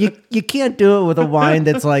had. You can't do it with a wine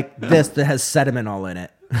that's like this that has sediment all in it.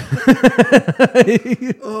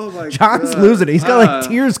 Oh my god. John's losing it. He's got like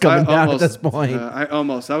tears coming down at this point. That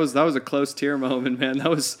was a close tear moment, man. That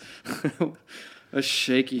was a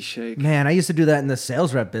shaky shake. Man, I used to do that in the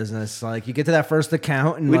sales rep business. Like, you get to that first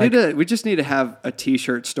account and we just need to have a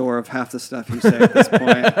t-shirt store of half the stuff you say at this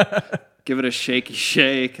point. Give it a shaky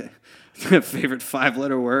shake. Favorite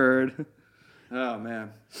 5-letter word. Oh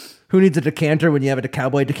man. Who needs a decanter when you have a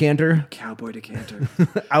cowboy decanter? Cowboy decanter.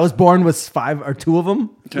 I was born with 5 or 2 of them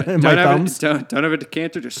in my thumbs. Don't have a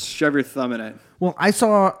decanter, just shove your thumb in it. Well, I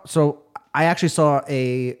actually saw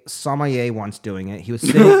a sommelier once doing it. He was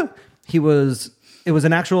sitting, it was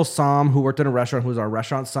an actual som who worked in a restaurant, who was our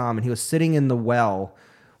restaurant som, and he was sitting in the well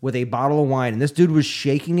with a bottle of wine, and this dude was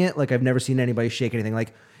shaking it like I've never seen anybody shake anything.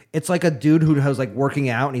 Like, it's like a dude who was like working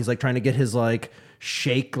out and he's like trying to get his like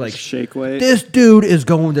shake weight. This dude is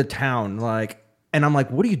going to town, like, and I'm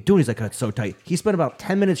like, what are you doing? He's like, oh, it's so tight. He spent about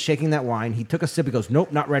 10 minutes shaking that wine. He took a sip. He goes,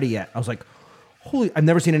 nope, not ready yet. I was like, I've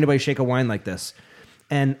never seen anybody shake a wine like this.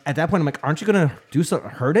 And at that point, I'm like, aren't you gonna do something,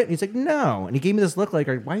 hurt it? And he's like, no. And he gave me this look like,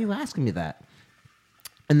 why are you asking me that?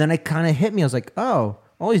 And then it kind of hit me. I was like, oh,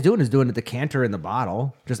 all he's doing is doing a decanter in the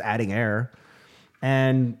bottle, just adding air.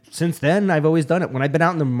 And since then, I've always done it. When I've been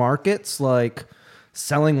out in the markets, like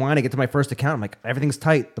selling wine, I get to my first account. I'm like, everything's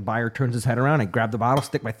tight. The buyer turns his head around. I grab the bottle,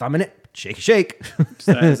 stick my thumb in it, shake. Is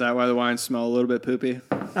that why the wines smell a little bit poopy?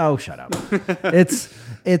 Oh, shut up.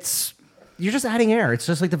 It's you're just adding air. It's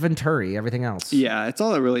just like the Venturi, everything else. Yeah, it's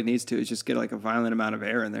all it really needs to is just get like a violent amount of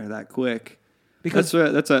air in there that quick. Because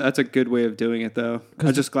that's a good way of doing it, though.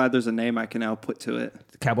 I'm just glad there's a name I can now put to it.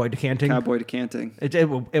 Cowboy decanting. Cowboy decanting.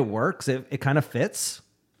 It works. It kind of fits.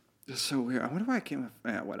 It's so weird. I wonder why I came up.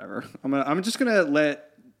 Yeah, whatever. I'm just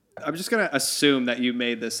gonna assume that you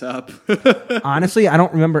made this up. Honestly, I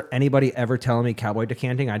don't remember anybody ever telling me cowboy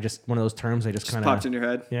decanting. I just one of those terms I just kind of popped in your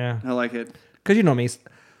head. Yeah, I like it. Because you know me.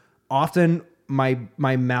 Often my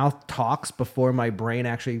mouth talks before my brain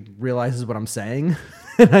actually realizes what I'm saying.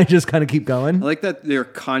 And I just kind of keep going. I like that your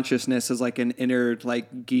consciousness is like an inner,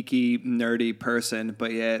 like geeky, nerdy person,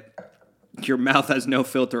 but yet your mouth has no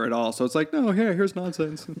filter at all. So it's like, no, here's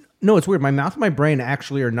nonsense. No, it's weird. My mouth and my brain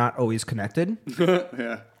actually are not always connected.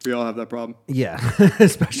 Yeah, we all have that problem. Yeah,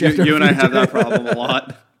 especially after You and I have that problem a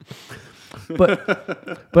lot.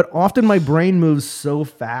 But often my brain moves so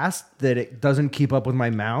fast that it doesn't keep up with my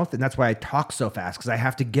mouth, and that's why I talk so fast, because I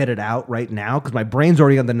have to get it out right now because my brain's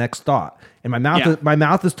already on the next thought, and my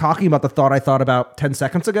mouth is talking about the thought I thought about 10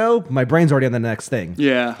 seconds ago. My brain's already on the next thing.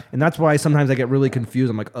 Yeah, and that's why sometimes I get really confused.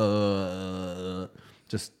 I'm like,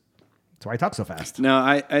 just. That's why I talk so fast. No,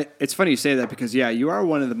 I it's funny you say that because, yeah, you are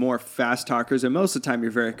one of the more fast talkers, and most of the time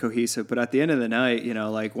you're very cohesive. But at the end of the night, you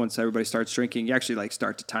know, like once everybody starts drinking, you actually like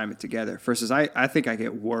start to time it together. Versus I think I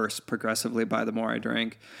get worse progressively by the more I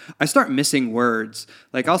drink. I start missing words.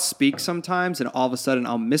 Like I'll speak sometimes, and all of a sudden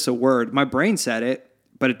I'll miss a word. My brain said it,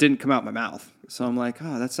 but it didn't come out my mouth. So I'm like,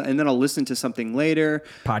 oh, that's... And then I'll listen to something later.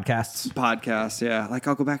 Podcasts, yeah. Like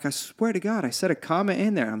I'll go back, I swear to God, I said a comma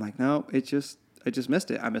in there. I'm like, no, I just missed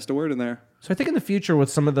it. I missed a word in there. So I think in the future with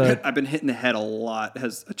some of the... I've been hit in the head a lot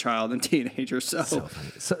as a child and teenager, so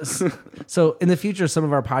in the future, some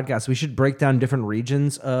of our podcasts, we should break down different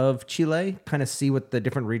regions of Chile, kind of see what the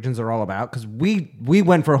different regions are all about. Because we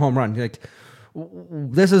went for a home run. Like,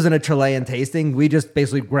 this isn't a Chilean tasting. We just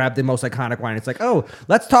basically grabbed the most iconic wine. It's like, oh,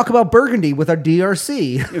 let's talk about Burgundy with our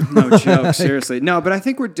DRC. No joke, seriously. No, but I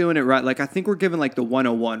think we're doing it right. Like, I think we're giving like the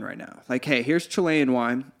 101 right now. Like, hey, here's Chilean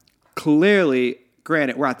wine. Clearly,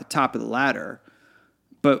 granted, we're at the top of the ladder,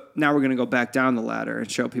 but now we're going to go back down the ladder and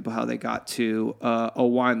show people how they got to a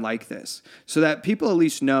wine like this, so that people at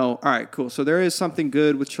least know, all right, cool. So there is something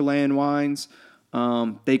good with Chilean wines.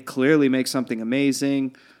 They clearly make something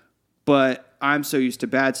amazing, but I'm so used to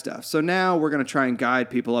bad stuff. So now we're going to try and guide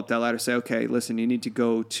people up that ladder, say, okay, listen, you need to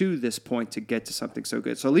go to this point to get to something so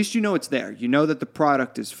good. So at least you know it's there. You know that the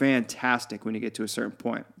product is fantastic when you get to a certain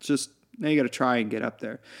point. It's just... Now you got to try and get up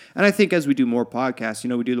there. And I think as we do more podcasts, you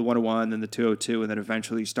know, we do the 101, then the 202, and then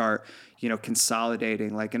eventually start, you know,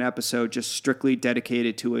 consolidating like an episode just strictly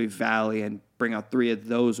dedicated to a valley and bring out 3 of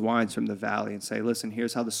those wines from the valley and say, listen,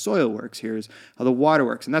 here's how the soil works. Here's how the water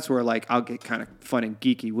works. And that's where like I'll get kind of fun and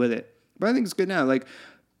geeky with it. But I think it's good now. Like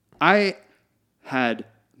I had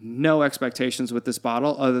no expectations with this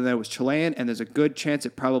bottle other than it was Chilean, and there's a good chance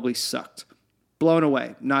it probably sucked. Blown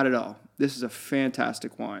away. Not at all. This is a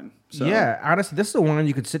fantastic wine. So. Yeah, honestly, this is the one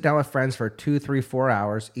you could sit down with friends for 2, 3, 4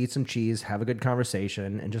 hours, eat some cheese, have a good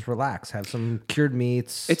conversation, and just relax. Have some cured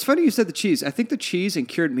meats. It's funny you said the cheese. I think the cheese and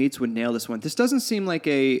cured meats would nail this one. This doesn't seem like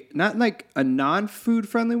not like a non-food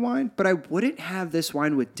friendly wine, but I wouldn't have this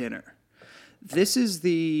wine with dinner. This is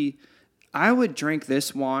I would drink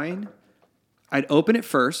this wine. I'd open it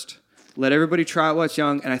first. Let everybody try it while it's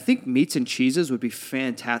young. And I think meats and cheeses would be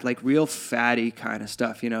fantastic. Like real fatty kind of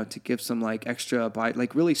stuff, you know, to give some like extra bite.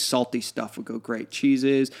 Like really salty stuff would go great.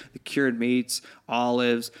 Cheeses, the cured meats,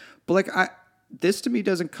 olives. But like this to me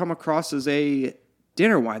doesn't come across as a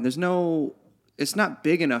dinner wine. It's not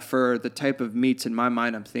big enough for the type of meats in my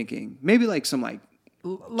mind I'm thinking. Maybe like some like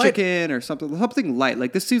chicken or something light.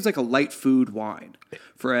 Like this seems like a light food wine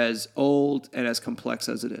for as old and as complex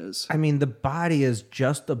as it is. I mean, the body is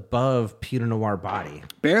just above Pinot Noir body.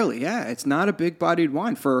 Barely, yeah. It's not a big bodied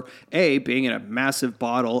wine for being in a massive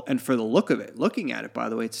bottle, and for the look of it. Looking at it, by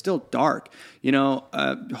the way, it's still dark. You know,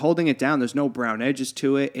 holding it down, there's no brown edges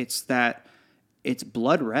to it. It's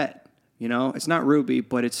blood red. You know, it's not ruby,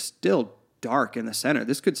 but it's still dark in the center.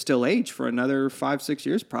 This could still age for another 5-6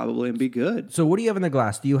 years probably and be good. So what do you have in the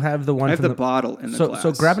glass? Do you have the one? I have the bottle in the glass.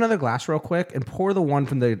 So grab another glass real quick and pour the one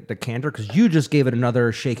from the decanter, because you just gave it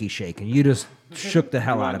another shaky shake and you just shook the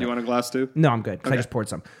hell out of it. Do you want a glass too? No, I'm good because I just poured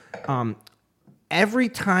some. Every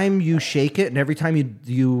time you shake it and every time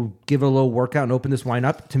you give it a little workout and open this wine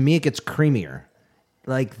up, to me it gets creamier.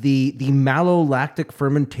 Like the malolactic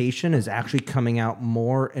fermentation is actually coming out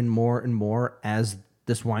more and more and more as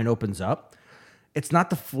this wine opens up. It's not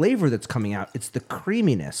the flavor that's coming out. It's the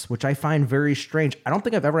creaminess, which I find very strange. I don't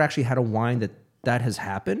think I've ever actually had a wine that has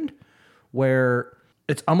happened, where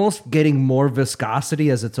it's almost getting more viscosity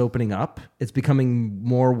as it's opening up. It's becoming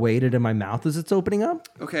more weighted in my mouth as it's opening up.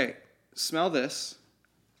 Okay, smell this.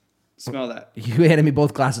 Smell that. You handed me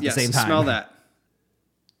both glasses at the same time. Smell that.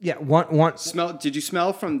 Yeah, one. Smell. Did you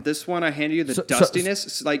smell from this one I handed you the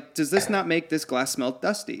dustiness? Like, does this not make this glass smell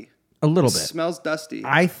dusty? A little bit. It smells dusty.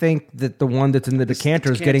 I think that the one that's in the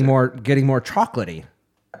decanter is getting more chocolatey.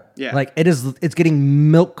 Yeah. Like it's getting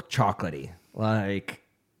milk chocolatey. Like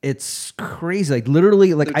it's crazy. Like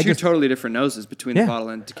literally, like They're two totally different noses between the bottle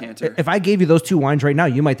and decanter. If I gave you those two wines right now,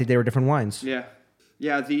 you might think they were different wines. Yeah.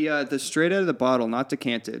 Yeah, the straight out of the bottle, not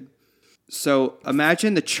decanted. So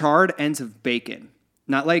imagine the charred ends of bacon.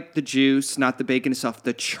 Not like the juice, not the bacon itself,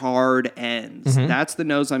 the charred ends. That's the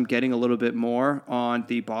nose I'm getting a little bit more on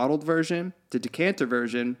the bottled version. The decanter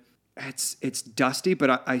version, it's dusty,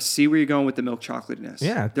 but I see where you're going with the milk chocolatiness.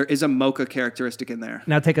 Yeah. There is a mocha characteristic in there.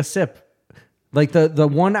 Now take a sip. Like the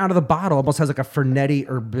one out of the bottle almost has like a Fernetti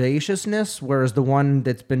herbaceousness, whereas the one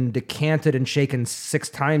that's been decanted and shaken 6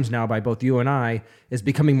 times now by both you and I is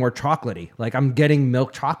becoming more chocolatey. Like I'm getting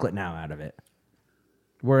milk chocolate now out of it.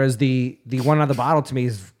 Whereas the one out of the bottle to me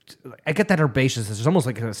is, I get that herbaceousness. There's almost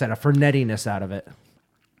like I said, a Fernettiness out of it.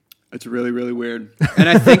 It's really, really weird. And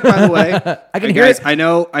I think, by the way, I can hear it. I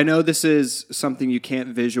know this is something you can't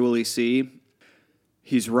visually see.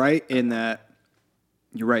 He's right in that.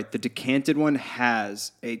 You're right. The decanted one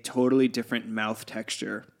has a totally different mouth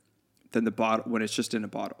texture than the bottle when it's just in a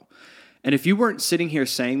bottle. And if you weren't sitting here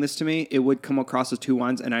saying this to me, it would come across as 2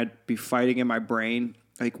 wines, and I'd be fighting in my brain.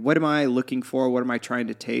 Like, what am I looking for? What am I trying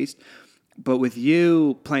to taste? But with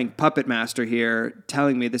you playing Puppet Master here,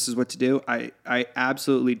 telling me this is what to do, I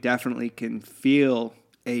absolutely, definitely can feel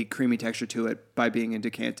a creamy texture to it by being in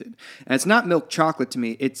decanted. And it's not milk chocolate to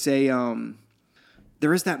me. It's a,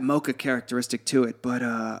 there is that mocha characteristic to it. But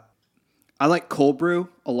I like cold brew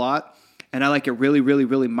a lot. And I like it really, really,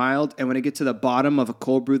 really mild. And when I get to the bottom of a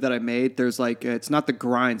cold brew that I made, there's like, it's not the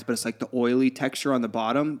grinds, but it's like the oily texture on the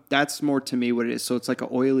bottom. That's more to me what it is. So it's like an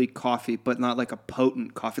oily coffee, but not like a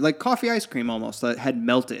potent coffee. Like coffee ice cream almost that had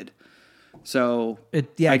melted. So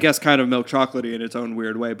I guess kind of milk chocolatey in its own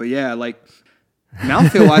weird way. But yeah, like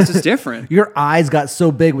mouthfeel-wise, it's different. Your eyes got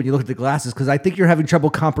so big when you look at the glasses because I think you're having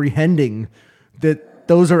trouble comprehending that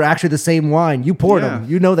those are actually the same wine. You poured them.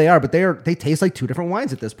 You know they are, but they taste like 2 different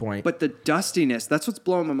wines at this point. But the dustiness, that's what's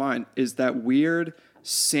blowing my mind, is that weird,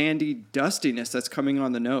 sandy dustiness that's coming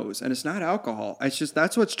on the nose. And it's not alcohol. It's just,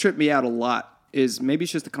 that's what's tripped me out a lot, is maybe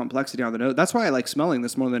it's just the complexity on the nose. That's why I like smelling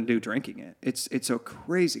this more than I do drinking it. It's a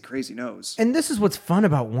crazy, crazy nose. And this is what's fun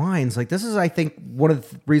about wines. Like, this is, I think, one of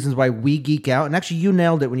the reasons why we geek out. And actually, you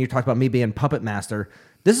nailed it when you talked about me being Puppet Master.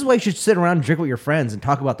 This is why you should sit around and drink with your friends and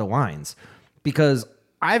talk about the wines. Because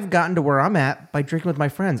I've gotten to where I'm at by drinking with my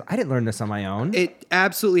friends. I didn't learn this on my own. It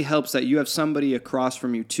absolutely helps that you have somebody across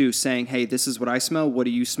from you too saying, hey, this is what I smell. What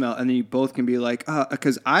do you smell? And then you both can be like,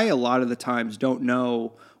 because I, a lot of the times, don't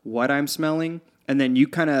know what I'm smelling. And then you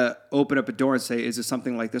kind of open up a door and say, is it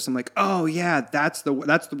something like this? I'm like, oh, yeah, that's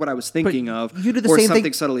what I was thinking of. You do the or same something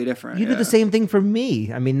thing, subtly different. You do the same thing for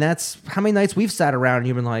me. I mean, that's how many nights we've sat around and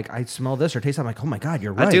you've been like, I smell this or taste that. I'm like, oh, my God,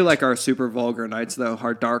 you're right. I do like our super vulgar nights, though,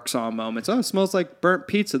 our dark saw moments. Oh, it smells like burnt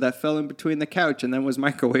pizza that fell in between the couch and then was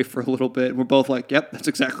microwaved for a little bit. We're both like, yep, that's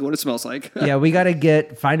exactly what it smells like. Yeah, we got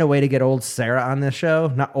to find a way to get old Sarah on this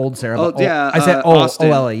show. Not old Sarah, but yeah, I said Austin.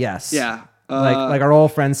 Oella, yes. Yeah. Like our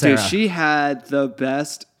old friend Sarah. Dude, she had the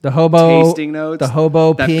best hobo tasting notes. The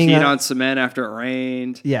hobo that peeing peed on cement after it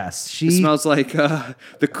rained. Yes, it smells like the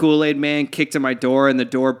Kool-Aid man kicked in my door and the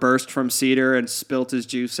door burst from cedar and spilt his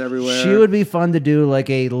juice everywhere. She would be fun to do like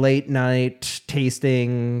a late night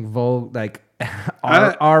tasting,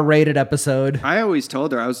 R-rated episode. I always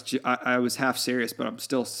told her I was half serious, but I'm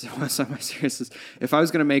still semi-serious. If I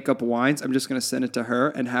was going to make up wines, I'm just going to send it to her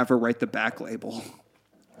and have her write the back label.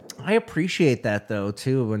 I appreciate that though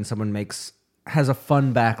too when someone has a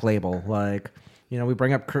fun back label. Like, you know, we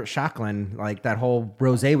bring up Kurt Schacklin, like that whole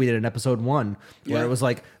rosé we did in episode 1 where it was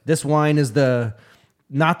like, this wine is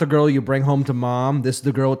not the girl you bring home to mom. This is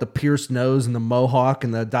the girl with the pierced nose and the mohawk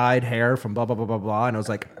and the dyed hair from blah blah blah blah blah. And I was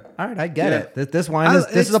like, all right, I get it. This wine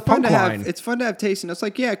is a punk wine. It's fun to have tasting. It's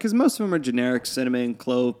like, yeah, because most of them are generic cinnamon,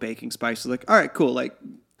 clove, baking spices. Like, all right, cool. Like,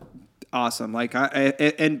 awesome. Like,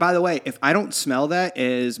 and by the way, if I don't smell that,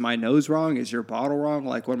 is my nose wrong? Is your bottle wrong?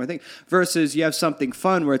 Like, what am I thinking? Versus you have something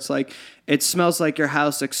fun where it's like, it smells like your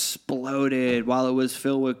house exploded while it was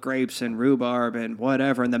filled with grapes and rhubarb and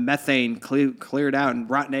whatever, and the methane cleared out and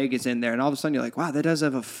rotten egg is in there, and all of a sudden you're like, wow, that does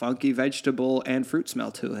have a funky vegetable and fruit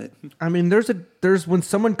smell to it. I mean, there's when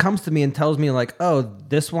someone comes to me and tells me like, oh,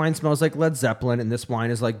 this wine smells like Led Zeppelin and this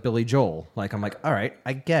wine is like Billy Joel. Like, I'm like, all right,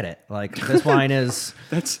 I get it. Like, this wine is...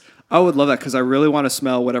 I would love that because I really want to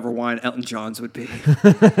smell whatever wine Elton John's would be.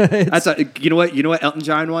 You know what Elton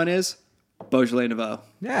John wine is? Beaujolais Nouveau.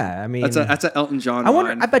 Yeah, I mean that's an Elton John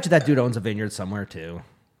wine. I bet you that dude owns a vineyard somewhere too,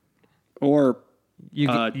 or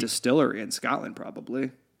distillery in Scotland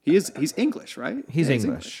probably. He's English, right? He's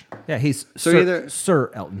English. Yeah, he's Sir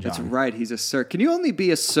Elton John. That's right. He's a sir. Can you only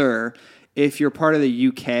be a sir if you're part of the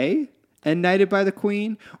UK and knighted by the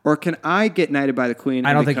Queen, or can I get knighted by the Queen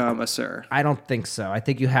and become a sir? I don't think so. I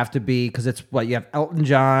think you have to be, because it's what you have: Elton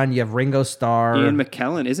John, you have Ringo Starr, Ian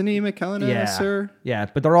McKellen. Isn't Ian McKellen a sir? Yeah,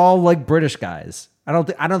 but they're all like British guys. I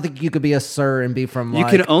don't think you could be a sir and be from You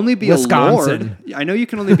can only be Wisconsin. a lord. I know you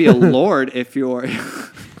can only be a lord if you're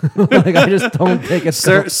Like, I just don't think it's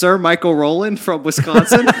Sir Michael Rowland from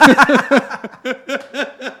Wisconsin.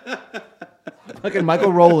 Fucking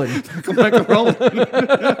Michael Rowland. Michael Rowland.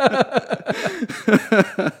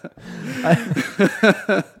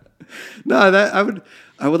 No, that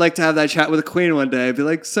I would like to have that chat with the Queen one day. I'd be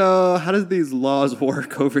like, so how does these laws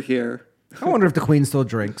work over here? I wonder if the Queen still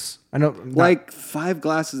drinks. I know, Like 5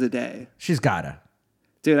 glasses a day. she's gotta.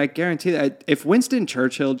 Dude, I guarantee that if Winston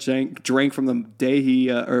Churchill drank from the day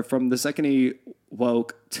or from the second he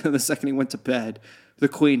woke to the second he went to bed, the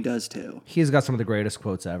Queen does too. He's got some of the greatest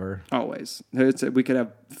quotes ever. Always. We could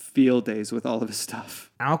have field days with all of his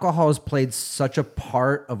stuff. Alcohol has played such a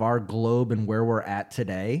part of our globe and where we're at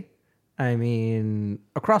today. I mean,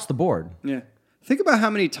 across the board. Yeah. Think about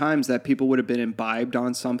how many times that people would have been imbibed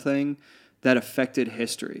on something that affected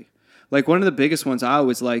history. Like one of the biggest ones I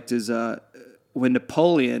always liked is when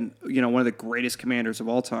Napoleon, one of the greatest commanders of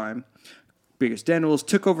all time, biggest generals,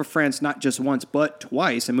 took over France not just once but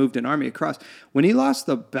twice and moved an army across. When he lost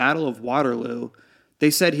the Battle of Waterloo, they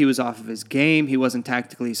said he was off of his game. He wasn't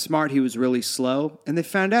tactically smart. He was really slow. And they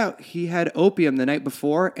found out he had opium the night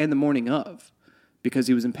before and the morning of because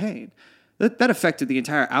he was in pain. That affected the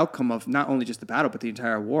entire outcome of not only just the battle, but the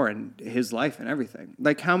entire war and his life and everything.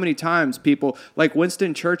 Like how many times people, like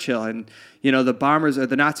Winston Churchill and, the bombers or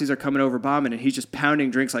the Nazis are coming over bombing and he's just pounding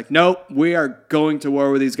drinks like, nope, we are going to war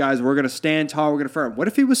with these guys. We're going to stand tall. We're going to firm. What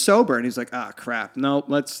if he was sober and he's like, crap. No,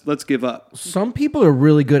 let's give up. Some people are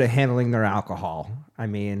really good at handling their alcohol. I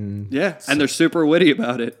mean, yeah. And they're super witty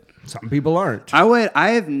about it. Some people aren't.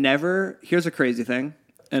 Here's a crazy thing.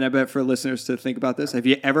 And I bet for listeners to think about this. Have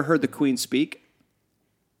you ever heard the Queen speak?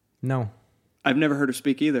 No. I've never heard her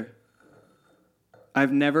speak either.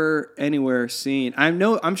 I've never anywhere seen.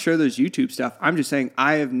 I'm sure there's YouTube stuff. I'm just saying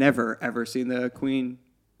I have never ever seen the Queen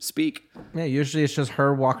speak. Yeah, usually it's just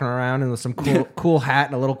her walking around with some cool hat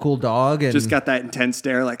and a little cool dog, and just got that intense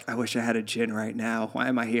stare like, I wish I had a gin right now. Why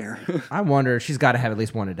am I here? I wonder, she's got to have at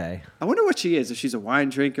least one a day. I wonder what she is. If she's a wine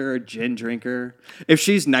drinker, a gin drinker, if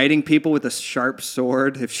she's knighting people with a sharp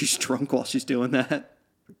sword, if she's drunk while she's doing that.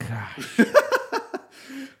 Gosh.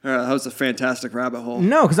 That was a fantastic rabbit hole.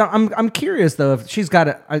 No, because I'm curious though if she's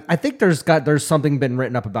got I think there's something been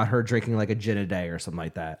written up about her drinking like a gin a day or something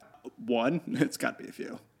like that. One, it's got to be a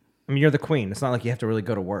few. I mean, you're the Queen. It's not like you have to really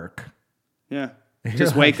go to work. Yeah.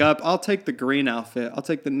 Just wake up. I'll take the green outfit. I'll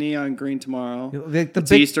take the neon green tomorrow. It's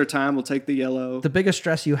Easter time. We'll take the yellow. The biggest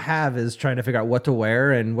stress you have is trying to figure out what to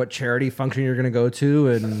wear and what charity function you're going to go to.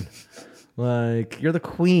 And like, you're the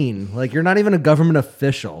Queen. Like, you're not even a government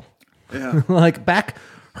official. Yeah. Like back,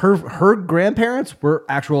 her grandparents were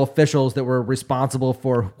actual officials that were responsible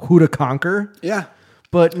for who to conquer. Yeah.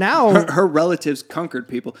 But now her relatives conquered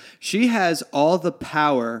people. She has all the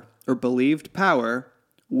power or believed power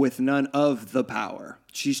with none of the power.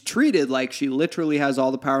 She's treated like she literally has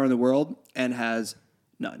all the power in the world and has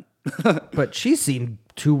none. But she's seen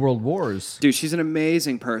 2 world wars. Dude, she's an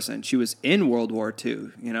amazing person. She was in World War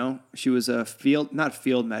II, She was a not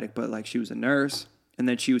field medic, but like she was a nurse. And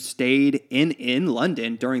then she stayed in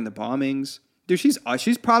London during the bombings. Dude, she's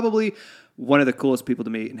probably one of the coolest people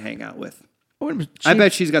to meet and hang out with. I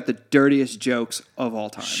bet she's got the dirtiest jokes of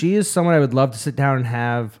all time. She is someone I would love to sit down and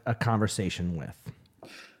have a conversation with.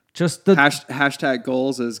 Just the hashtag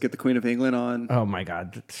goals is get the Queen of England on. Oh my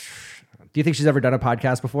God. Do you think she's ever done a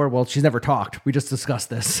podcast before? Well, she's never talked. We just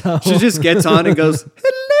discussed this. So. She just gets on and goes,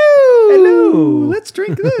 hello, let's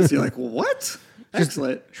drink this. You're like, what?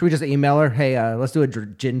 Excellent. Should we just email her? Hey, let's do a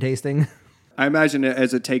gin tasting. I imagine it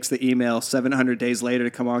as it takes the email 700 days later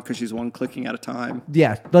to come on because she's one clicking at a time.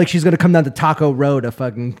 Yeah, like she's going to come down to Taco Row to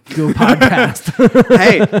fucking do a podcast.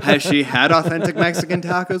 Hey, has she had authentic Mexican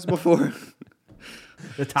tacos before?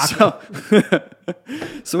 The taco.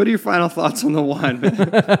 So what are your final thoughts on the wine, man?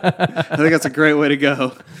 I think that's a great way to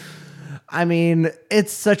go. I mean,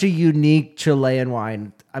 it's such a unique Chilean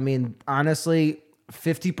wine. I mean, honestly,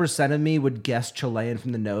 50% of me would guess Chilean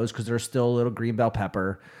from the nose because there's still a little green bell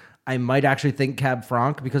pepper. I might actually think Cab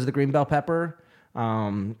Franc because of the green bell pepper.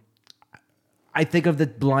 I think of the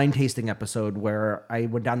blind tasting episode where I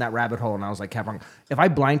went down that rabbit hole and I was like, Cab Franc. If I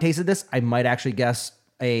blind tasted this, I might actually guess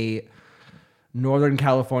a Northern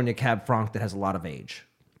California Cab Franc that has a lot of age.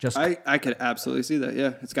 I could absolutely see that.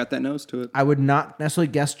 Yeah, it's got that nose to it. I would not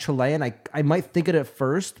necessarily guess Chilean. I might think it at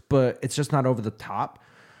first, but it's just not over the top.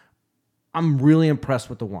 I'm really impressed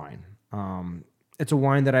with the wine. It's a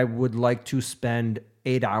wine that I would like to spend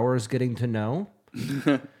 8 hours getting to know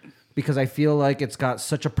because I feel like it's got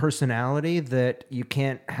such a personality that you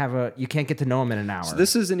can't get to know them in an hour. So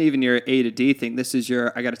this isn't even your A to D thing. This is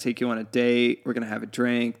your, I got to take you on a date. We're going to have a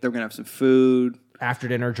drink. Then we're going to have some food. After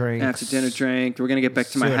dinner drink. After dinner drink. We're going to get back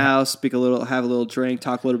to my house, have a little drink,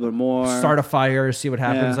 talk a little bit more. Start a fire, see what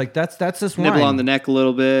happens. Yeah. Like that's this wine. Nibble on the neck a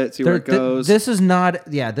little bit, see where it goes. This is not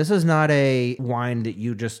a wine that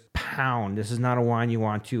you just pound. This is not a wine you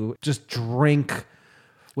want to just drink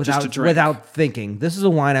without thinking. This is a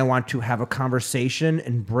wine I want to have a conversation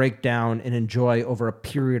and break down and enjoy over a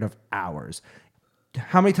period of hours.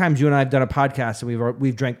 How many times you and I have done a podcast and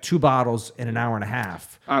we've drank 2 bottles in an hour and a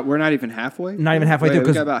half? We're not even halfway. Not even halfway through.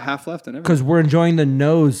 We got about half left, and everything. Because we're enjoying the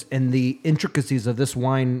nose and the intricacies of this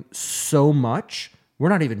wine so much, we're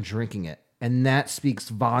not even drinking it, and that speaks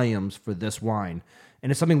volumes for this wine. And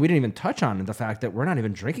it's something we didn't even touch on, the fact that we're not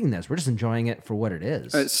even drinking this; we're just enjoying it for what it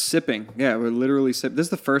is. Sipping, yeah, we're literally sipping. This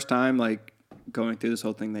is the first time, like, going through this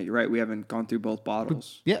whole thing that you're right. We haven't gone through both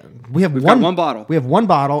bottles. Yeah, we've got one bottle. We have one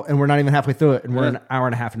bottle, and we're not even halfway through it, and we're an hour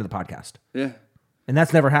and a half into the podcast. Yeah, and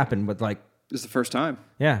that's never happened with like. This is the first time.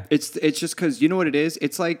 Yeah, it's just because you know what it is.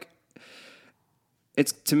 It's like,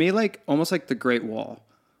 it's to me like almost like the Great Wall,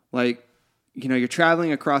 like. You know, you're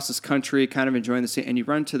traveling across this country, kind of enjoying the scene, and you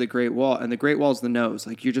run to the Great Wall, and the Great Wall is the nose.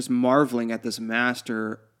 Like, you're just marveling at this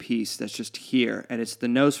masterpiece that's just here, and it's the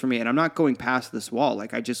nose for me. And I'm not going past this wall.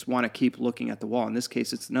 Like, I just want to keep looking at the wall. In this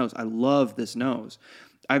case, it's the nose. I love this nose.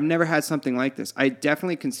 I've never had something like this. I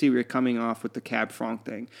definitely can see where you're coming off with the Cab Franc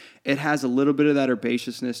thing. It has a little bit of that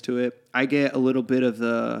herbaceousness to it. I get a little bit of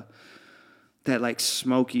that like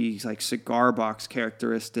smoky, like cigar box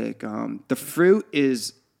characteristic. The fruit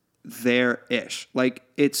is there-ish. Like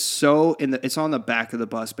it's on the back of the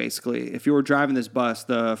bus basically. If you were driving this bus,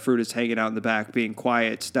 the fruit is hanging out in the back, being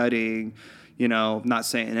quiet, studying, not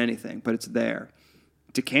saying anything, but it's there.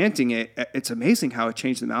 Decanting it, it's amazing how it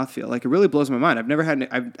changed the mouthfeel. Like it really blows my mind.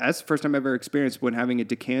 That's the first time I've ever experienced when having a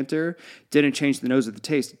decanter didn't change the nose of the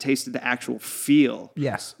taste. It tasted the actual feel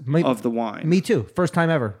of the wine. Me too. First time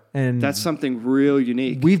ever. And that's something real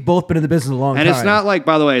unique. We've both been in the business a long time. And it's not like,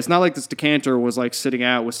 by the way, it's not like this decanter was like sitting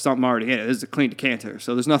out with something already in it. This is a clean decanter,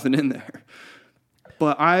 so there's nothing in there.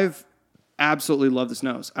 But I've absolutely loved this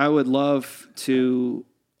nose.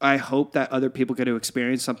 I hope that other people get to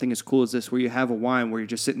experience something as cool as this, where you have a wine where you're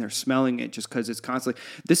just sitting there smelling it just because it's constantly.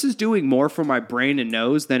 This is doing more for my brain and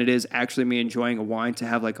nose than it is actually me enjoying a wine to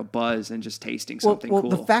have like a buzz and just tasting something cool.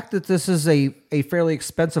 The fact that this is a fairly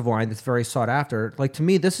expensive wine that's very sought after, like to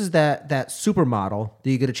me, this is that supermodel that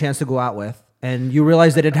you get a chance to go out with, and you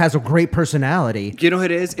realize that it has a great personality. You know who it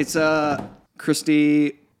is? It's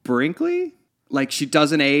Christy Brinkley. Like she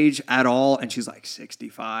doesn't age at all, and she's like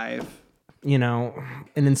 65. And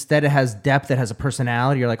instead it has depth, it has a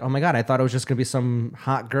personality. You're like, oh my God, I thought it was just going to be some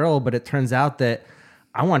hot girl, but it turns out that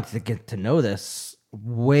I wanted to get to know this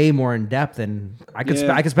way more in depth, and I could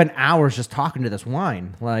spend hours just talking to this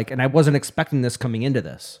wine. And I wasn't expecting this coming into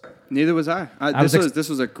this. Neither was I. This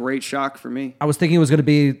was a great shock for me. I was thinking it was going to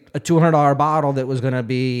be a $200 bottle that was going to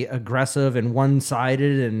be aggressive and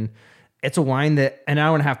one-sided, and it's a wine that an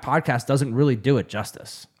hour and a half podcast doesn't really do it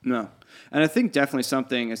justice. No. And I think this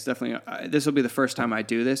will be the first time I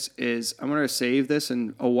do this, is I'm going to save this,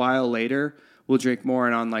 and a while later we'll drink more,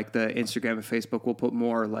 and on like the Instagram and Facebook we'll put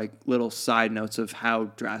more like little side notes of how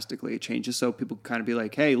drastically it changes, so people can kind of be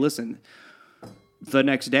like, hey, listen, the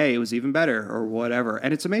next day it was even better or whatever.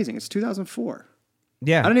 And it's amazing. It's 2004.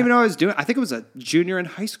 Yeah. I don't even know what I was doing. I think it was a junior in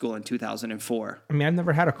high school in 2004. I mean, I've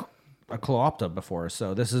never had a Kloopta before,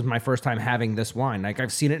 so this is my first time having this wine. Like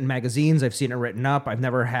I've seen it in magazines, I've seen it written up. I've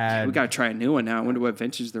never had. We gotta try a new one now. I wonder what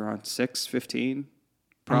vintage they're on. 6, 15,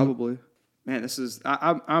 probably. Man, this is.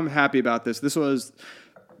 I'm happy about this.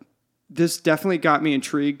 This definitely got me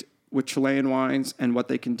intrigued with Chilean wines and what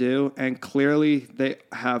they can do, and clearly they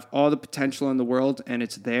have all the potential in the world, and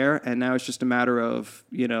it's there. And now it's just a matter of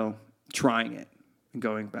trying it and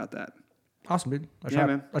going about that. Awesome, dude.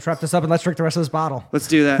 Let's wrap this up and let's drink the rest of this bottle. Let's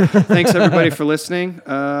do that. Thanks, everybody, for listening.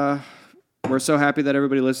 We're so happy that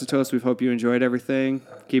everybody listened to us. We hope you enjoyed everything.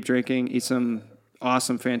 Keep drinking. Eat some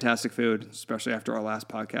awesome, fantastic food, especially after our last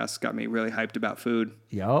podcast. Got me really hyped about food.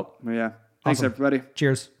 Yep. Yeah. Thanks, awesome. Everybody.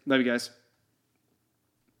 Cheers. Love you guys.